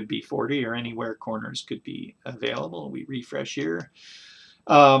corners would be 40, or anywhere corners could be available. We refresh here.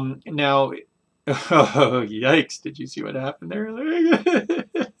 Now, oh, yikes, did you see what happened there?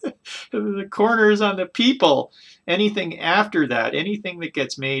 The corners on the people. Anything after that, anything that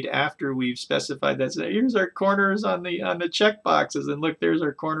gets made after we've specified that. So here's our corners on the checkboxes, and look, there's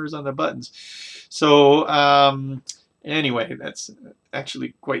our corners on the buttons. So anyway, that's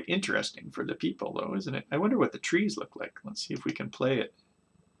actually quite interesting for the people, though, isn't it? I wonder what the trees look like. Let's see if we can play it.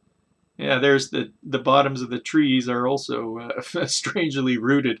 Yeah, there's the bottoms of the trees are also strangely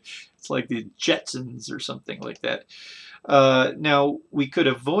rooted. It's like the Jetsons or something like that. Now, we could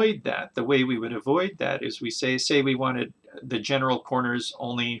avoid that. The way we would avoid that is we say we wanted the general corners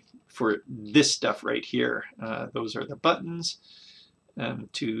only for this stuff right here. Those are the buttons.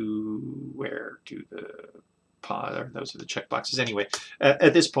 To the pod, or those are the checkboxes. Anyway,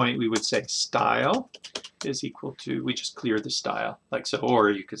 at this point, we would say style is equal to, we just clear the style, like so,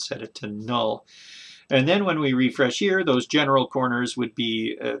 or you could set it to null. And then when we refresh here, those general corners would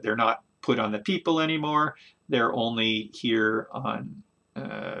be, they're not put on the people anymore. They're only here on,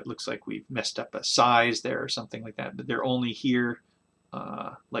 looks like we've messed up a size there or something like that, but they're only here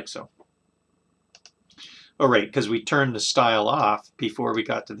like so. Oh, right, because we turned the style off before we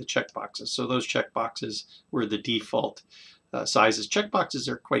got to the checkboxes. So those checkboxes were the default sizes. Checkboxes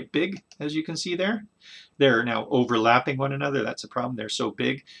are quite big, as you can see there. They're now overlapping one another. That's a problem. They're so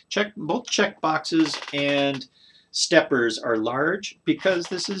big. Both checkboxes and steppers are large because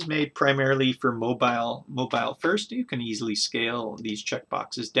this is made primarily for mobile first. You can easily scale these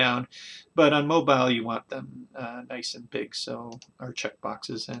checkboxes down, but on mobile you want them nice and big. So our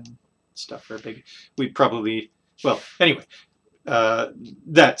checkboxes and stuff are big. We probably, well, anyway,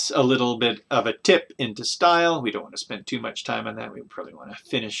 that's a little bit of a tip into style. We don't want to spend too much time on that. We probably want to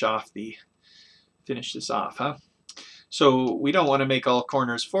finish this off, huh? So we don't want to make all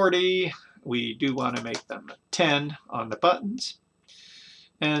corners 40. We do want to make them 10 on the buttons.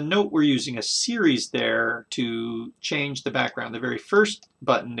 And note we're using a series there to change the background. The very first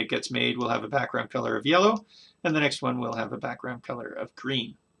button that gets made will have a background color of yellow, and the next one will have a background color of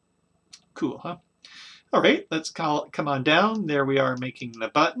green. Cool, huh? All right, let's come on down. There we are making the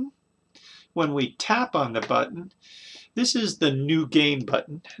button. When we tap on the button, this is the new game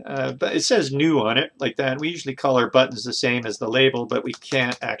button, but it says new on it like that. We usually call our buttons the same as the label, but we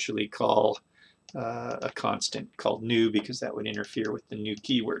can't actually call a constant called new because that would interfere with the new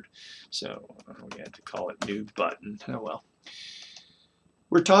keyword. So we had to call it new button. Oh well.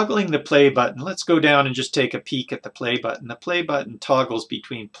 We're toggling the play button. Let's go down and just take a peek at the play button. The play button toggles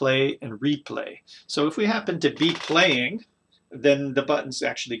between play and replay. So if we happen to be playing, then the button's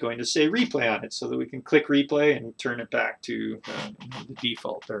actually going to say replay on it so that we can click replay and turn it back to the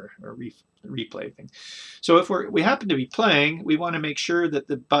default or replay thing. So if we happen to be playing, we want to make sure that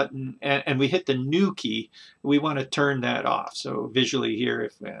the button, and we hit the new key, we want to turn that off. So visually here,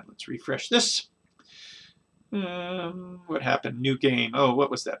 if let's refresh this. What happened? New game. Oh,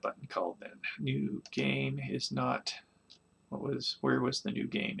 what was that button called then? New game is not. Where was the new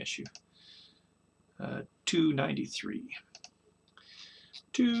game issue? 293.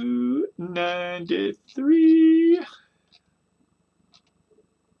 293.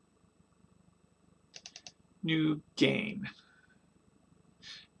 New game.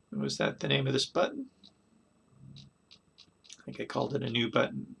 Was that the name of this button? I think I called it a new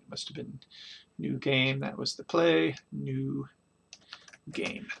button. It must have been new game. That was the play. New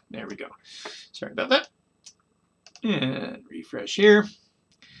game. There we go. Sorry about that. And refresh here.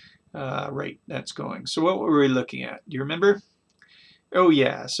 Right, that's going. So what were we looking at? Do you remember? Oh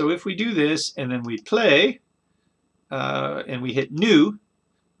yeah, so if we do this and then we play and we hit new,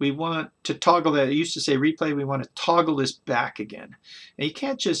 we want to toggle that. It used to say replay. We want to toggle this back again. And you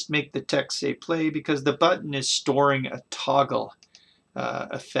can't just make the text say play because the button is storing a toggle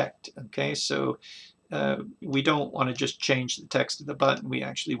effect. Okay, so we don't want to just change the text of the button. We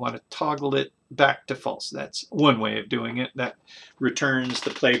actually want to toggle it back to false. That's one way of doing it. That returns the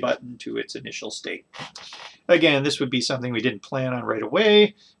play button to its initial state. Again, this would be something we didn't plan on right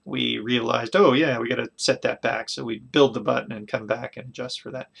away. We realized, oh yeah, we got to set that back. So we build the button and come back and adjust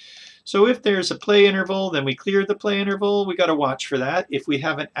for that. So if there's a play interval, then we clear the play interval. We got to watch for that. If we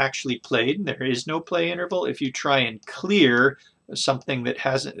haven't actually played and there is no play interval, if you try and clear something that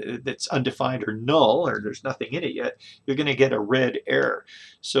that's undefined or null, or there's nothing in it yet, you're going to get a red error.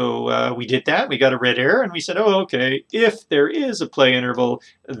 So we did that. We got a red error, and we said, oh, okay, if there is a play interval,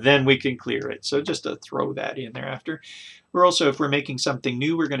 then we can clear it. So just to throw that in there after. We're also, if we're making something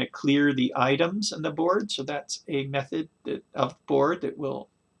new, we're going to clear the items on the board. So that's a method of board that will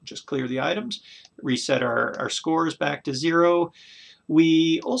just clear the items, reset our scores back to 0.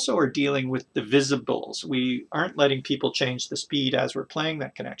 We also are dealing with the visibles. We aren't letting people change the speed as we're playing.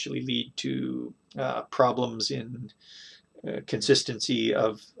 That can actually lead to problems in consistency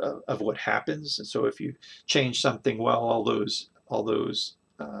of what happens. And so if you change something while all those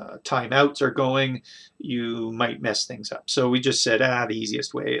timeouts are going, you might mess things up. So we just said, the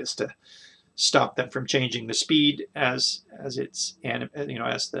easiest way is to stop them from changing the speed as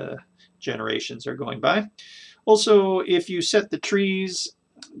the generations are going by. Also, if you set the trees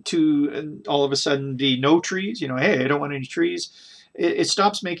to all of a sudden be no trees, hey, I don't want any trees, it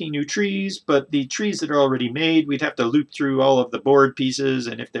stops making new trees, but the trees that are already made, we'd have to loop through all of the board pieces,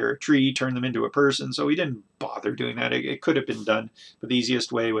 and if they're a tree, turn them into a person. So we didn't bother doing that. It could have been done, but the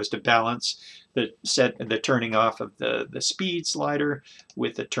easiest way was to balance the turning off of the speed slider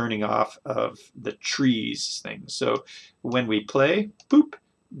with the turning off of the trees thing. So when we play, boop,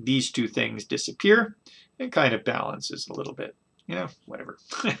 these two things disappear. It kind of balances a little bit. Whatever.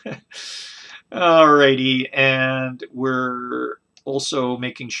 Alrighty, and we're also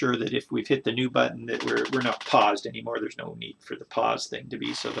making sure that if we've hit the new button that we're not paused anymore. There's no need for the pause thing to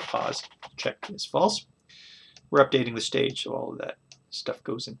be, so the pause check is false. We're updating the stage, so all of that stuff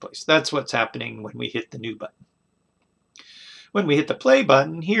goes in place. That's what's happening when we hit the new button. When we hit the play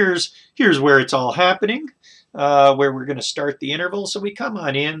button, here's where it's all happening. Where we're going to start the interval. So we come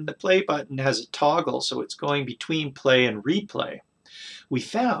on in, the play button has a toggle, so it's going between play and replay. We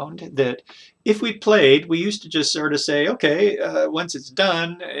found that if we played, we used to just sort of say, okay, once it's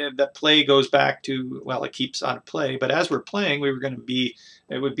done, the play goes back to, well, it keeps on play. But as we're playing,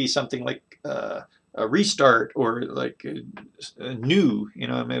 it would be something like a restart or like a new,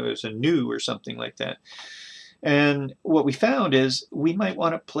 maybe it was a new or something like that. And what we found is we might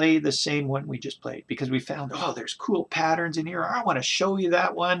want to play the same one we just played because we found, oh, there's cool patterns in here. I want to show you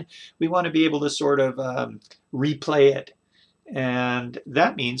that one. We want to be able to sort of replay it. And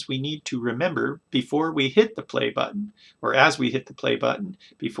that means we need to remember before we hit the play button, or as we hit the play button,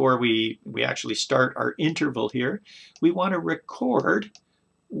 before we actually start our interval here, we want to record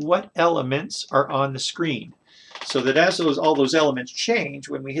what elements are on the screen. So that as all those elements change,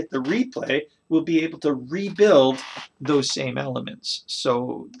 when we hit the replay, we'll be able to rebuild those same elements.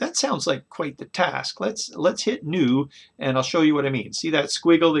 So that sounds like quite the task. Let's hit new, and I'll show you what I mean. See that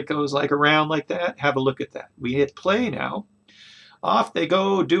squiggle that goes like around like that? Have a look at that. We hit play now. Off they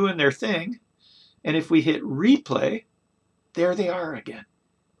go doing their thing. And if we hit replay, there they are again.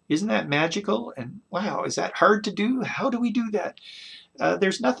 Isn't that magical? And wow, is that hard to do? How do we do that?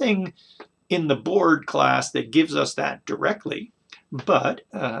 There's nothing in the board class that gives us that directly, but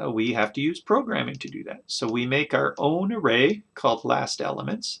we have to use programming to do that. So we make our own array called last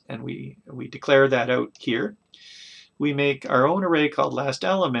elements, and we declare that out here. We make our own array called last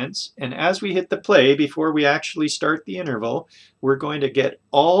elements, and as we hit the play, before we actually start the interval, we're going to get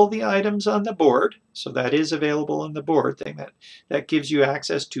all the items on the board. So that is available on the board thing. That gives you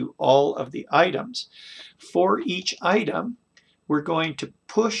access to all of the items. For each item, we're going to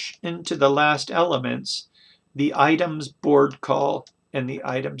push into the last elements the items board call and the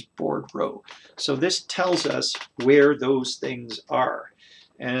items board row. So this tells us where those things are.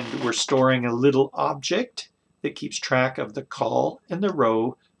 And we're storing a little object that keeps track of the call and the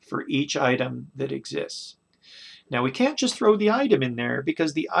row for each item that exists. Now we can't just throw the item in there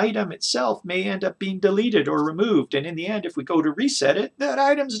because the item itself may end up being deleted or removed, and in the end if we go to reset it, that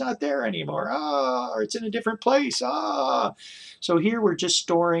item's not there anymore. Or it's in a different place. So here we're just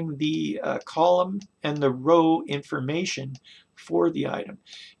storing the column and the row information for the item.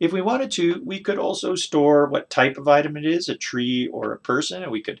 If we wanted to, we could also store what type of item it is, a tree or a person,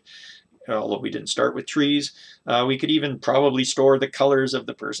 and we could, although we didn't start with trees, we could even probably store the colors of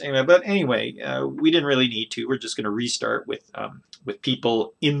the person. But anyway, we didn't really need to. We're just going to restart with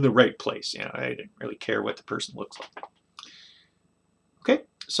people in the right place. I didn't really care what the person looks like. Okay,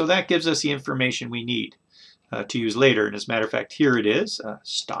 so that gives us the information we need to use later. And as a matter of fact, here it is,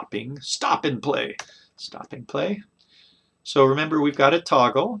 stop and play. Stopping play. So remember, we've got a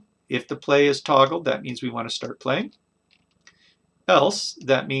toggle. If the play is toggled, that means we want to start playing. Else,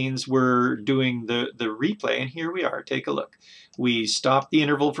 that means we're doing the replay, and here we are. Take a look. We stop the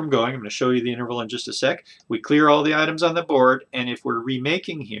interval from going. I'm going to show you the interval in just a sec. We clear all the items on the board, and if we're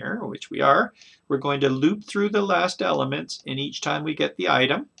remaking here, which we are, we're going to loop through the last elements, and each time we get the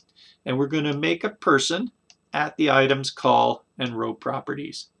item, and we're going to make a person at the item's call and row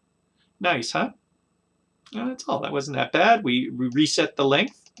properties. Nice, huh? That's all. That wasn't that bad. We reset the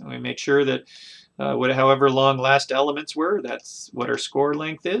length, and we make sure that however long last elements were, that's what our score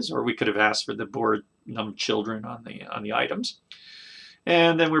length is, or we could have asked for the board num children on the items.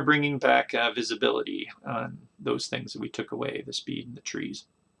 And then we're bringing back visibility on those things that we took away, the speed and the trees.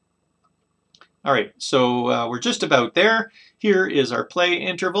 All right, so we're just about there. Here is our play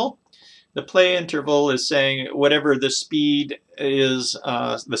interval. The play interval is saying whatever the speed is,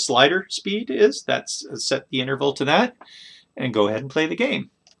 the slider speed is, that's set the interval to that, and go ahead and play the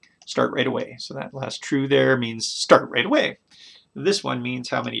game. Start right away. So that last true there means start right away. This one means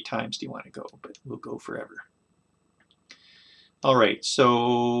how many times do you want to go, but we'll go forever. All right,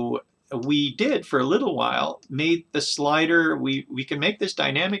 so we did for a little while made the slider, we can make this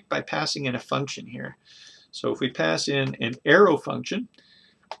dynamic by passing in a function here. So if we pass in an arrow function,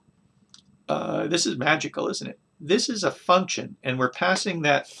 this is magical, isn't it? This is a function, and we're passing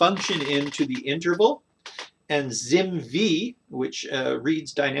that function into the interval. And ZIM-V, which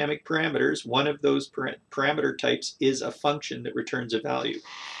reads dynamic parameters, one of those parameter types is a function that returns a value.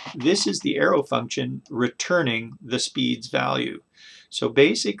 This is the arrow function returning the speed's value. So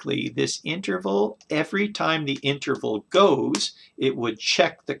basically, this interval, every time the interval goes, it would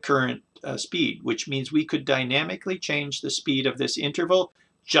check the current speed, which means we could dynamically change the speed of this interval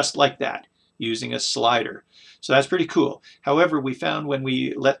just like that, using a slider. So that's pretty cool. However, we found when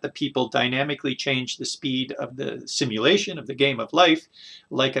we let the people dynamically change the speed of the simulation of the game of life,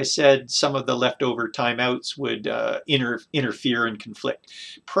 like I said, some of the leftover timeouts would interfere and conflict.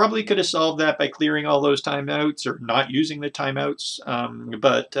 Probably could have solved that by clearing all those timeouts or not using the timeouts,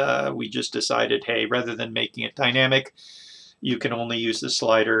 but we just decided, hey, rather than making it dynamic, you can only use the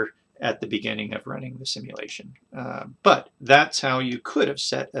slider at the beginning of running the simulation. But that's how you could have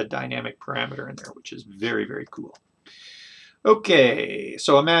set a dynamic parameter in there, which is very, very cool. Okay,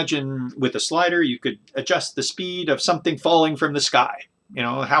 so imagine with a slider, you could adjust the speed of something falling from the sky.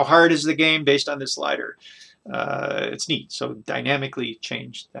 How hard is the game based on this slider? It's neat. So dynamically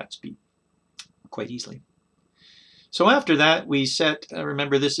change that speed quite easily. So after that, we set,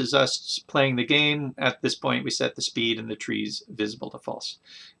 remember this is us playing the game. At this point, we set the speed and the trees visible to false.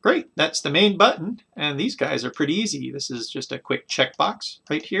 Great, that's the main button, and these guys are pretty easy. This is just a quick checkbox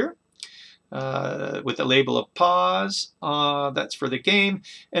right here. with a label of pause. That's for the game.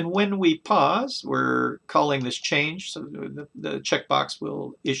 And when we pause, we're calling this change. So the checkbox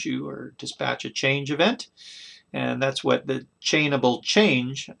will issue or dispatch a change event. And that's what the chainable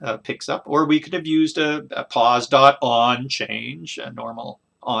change picks up. Or we could have used a pause.on change, a normal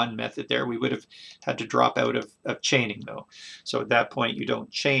on method there. We would have had to drop out of chaining though. So at that point you don't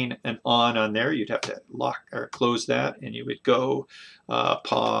chain an on there. You'd have to lock or close that, and you would go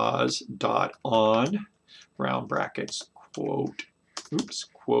pause.on round brackets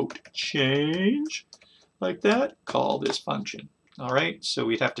quote change, like that. Call this function. All right, so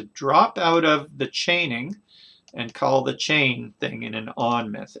we'd have to drop out of the chaining and call the chain thing in an on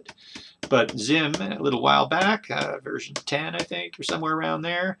method. But ZIM, a little while back, version 10, I think, or somewhere around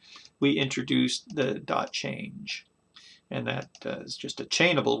there, we introduced the dot change. And that is just a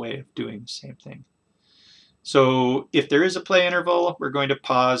chainable way of doing the same thing. So if there is a play interval, we're going to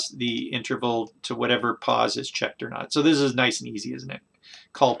pause the interval to whatever pause is checked or not. So this is nice and easy, isn't it?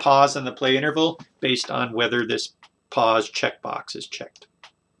 Call pause on the play interval based on whether this pause checkbox is checked.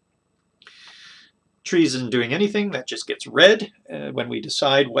 Trees isn't doing anything. That just gets read when we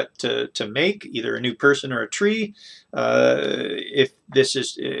decide what to make, either a new person or a tree. If this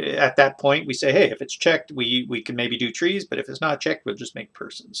is at that point, we say, hey, if it's checked, we can maybe do trees, but if it's not checked, we'll just make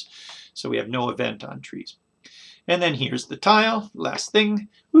persons. So we have no event on trees. And then here's the tile, last thing.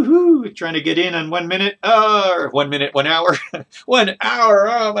 Woohoo! Trying to get in on 1 minute. Or 1 minute, 1 hour. 1 hour!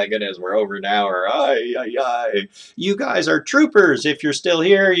 Oh my goodness, we're over an hour. Ay, ay, ay. You guys are troopers. If you're still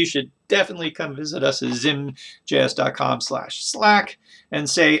here, you should definitely come visit us at zimjs.com/Slack and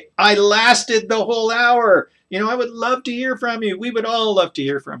say, I lasted the whole hour. You know, I would love to hear from you. We would all love to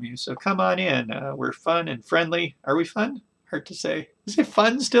hear from you. So come on in. We're fun and friendly. Are we fun? Hard to say. Is it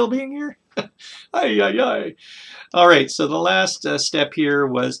fun still being here? Ay, ay, ay. All right, so the last step here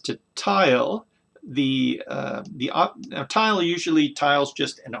was to tile the tile usually tiles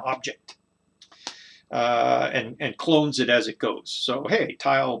just an object and clones it as it goes. So hey,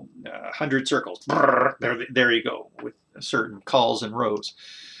 tile 100 circles. Brrr, there you go, with certain calls and rows.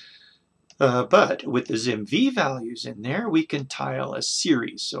 But with the ZIM-V values in there, we can tile a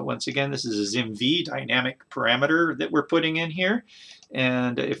series. So once again, this is a ZIM-V dynamic parameter that we're putting in here.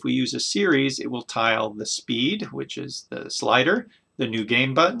 And if we use a series, it will tile the speed, which is the slider, the new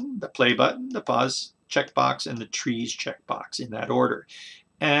game button, the play button, the pause checkbox, and the trees checkbox in that order.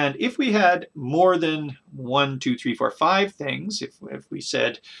 And if we had more than 1, 2, 3, 4, 5 things, if we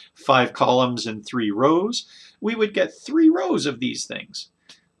said 5 columns and 3 rows, we would get 3 rows of these things.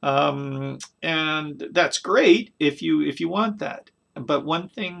 And that's great if you want that. But one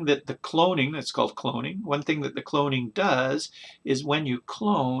thing that the cloning, that's called cloning, one thing that the cloning does is when you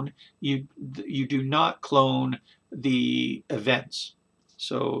clone, you do not clone the events.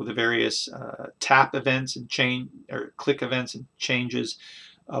 So the various tap events and click events and changes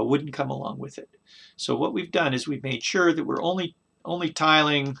wouldn't come along with it. So what we've done is we've made sure that we're only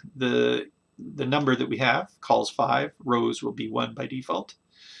tiling the number that we have. Calls 5, rows will be 1 by default.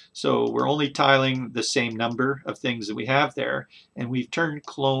 So we're only tiling the same number of things that we have there, and we've turned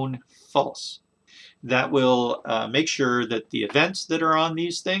clone false. That will make sure that the events that are on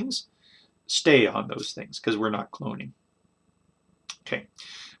these things stay on those things because we're not cloning. Okay,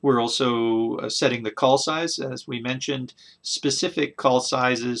 we're also setting the call size, as we mentioned, specific call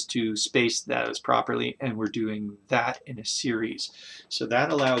sizes to space those properly, and we're doing that in a series. So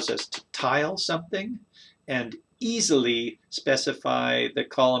that allows us to tile something and easily specify the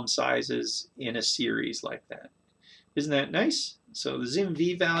column sizes in a series like that. Isn't that nice? So the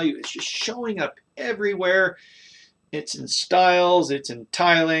ZIM-V value is just showing up everywhere. It's in styles, it's in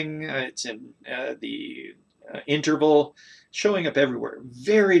tiling, it's in the interval, showing up everywhere.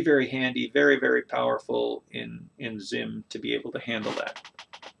 Very, very handy, very, very powerful in ZIM to be able to handle that.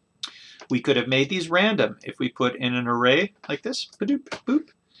 We could have made these random. If we put in an array like this, ba-doop, boop,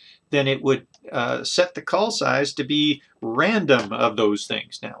 then it would set the call size to be random of those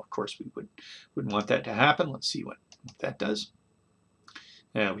things. Now, of course, we wouldn't want that to happen. Let's see what that does.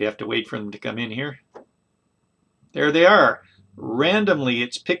 We have to wait for them to come in here. There they are. Randomly,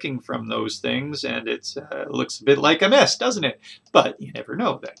 it's picking from those things, and it looks a bit like a mess, doesn't it? But you never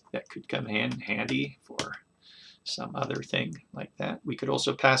know. That could come handy for some other thing like that. We could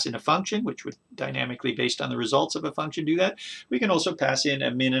also pass in a function, which would dynamically, based on the results of a function, do that. We can also pass in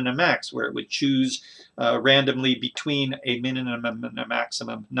a min and a max, where it would choose randomly between a minimum and a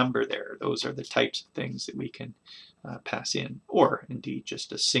maximum number there. Those are the types of things that we can pass in. Or, indeed,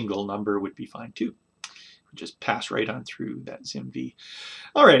 just a single number would be fine too. just pass right on through that ZIM-V.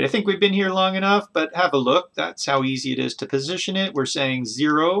 All right, I think we've been here long enough, but have a look. That's how easy it is to position it. We're saying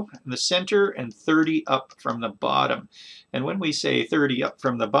 0 in the center and 30 up from the bottom. And when we say 30 up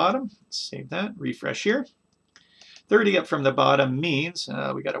from the bottom, let's save that, refresh here. 30 up from the bottom means,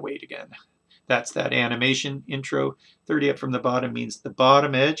 we got to wait again. That's that animation intro. 30 up from the bottom means the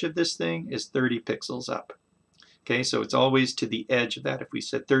bottom edge of this thing is 30 pixels up. Okay, so it's always to the edge of that. If we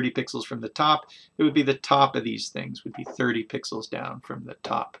said 30 pixels from the top, it would be the top of these things, would be 30 pixels down from the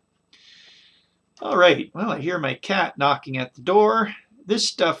top. All right, well, I hear my cat knocking at the door. This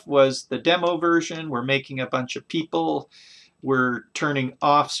stuff was the demo version. We're making a bunch of people. We're turning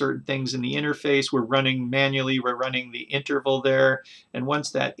off certain things in the interface. We're running manually. We're running the interval there. And once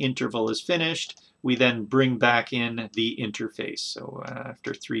that interval is finished, we then bring back in the interface. So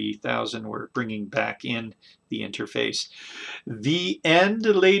after 3,000, we're bringing back in the interface. The end,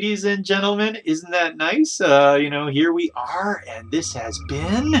 ladies and gentlemen. Isn't that nice? You know, here we are, and this has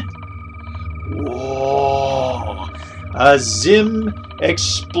been... Whoa! A ZIM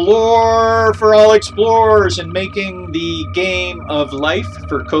Explorer for all explorers and making the game of life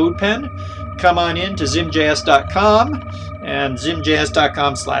for CodePen. Come on in to zimjs.com and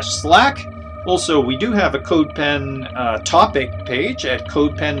zimjs.com/Slack. Also, we do have a CodePen topic page at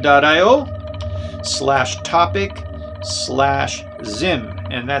codepen.io/topic/Zim,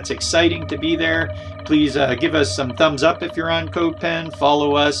 and that's exciting to be there. Please give us some thumbs up if you're on CodePen,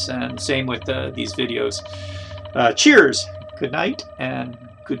 follow us, and same with these videos. Cheers, good night, and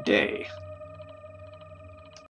good day.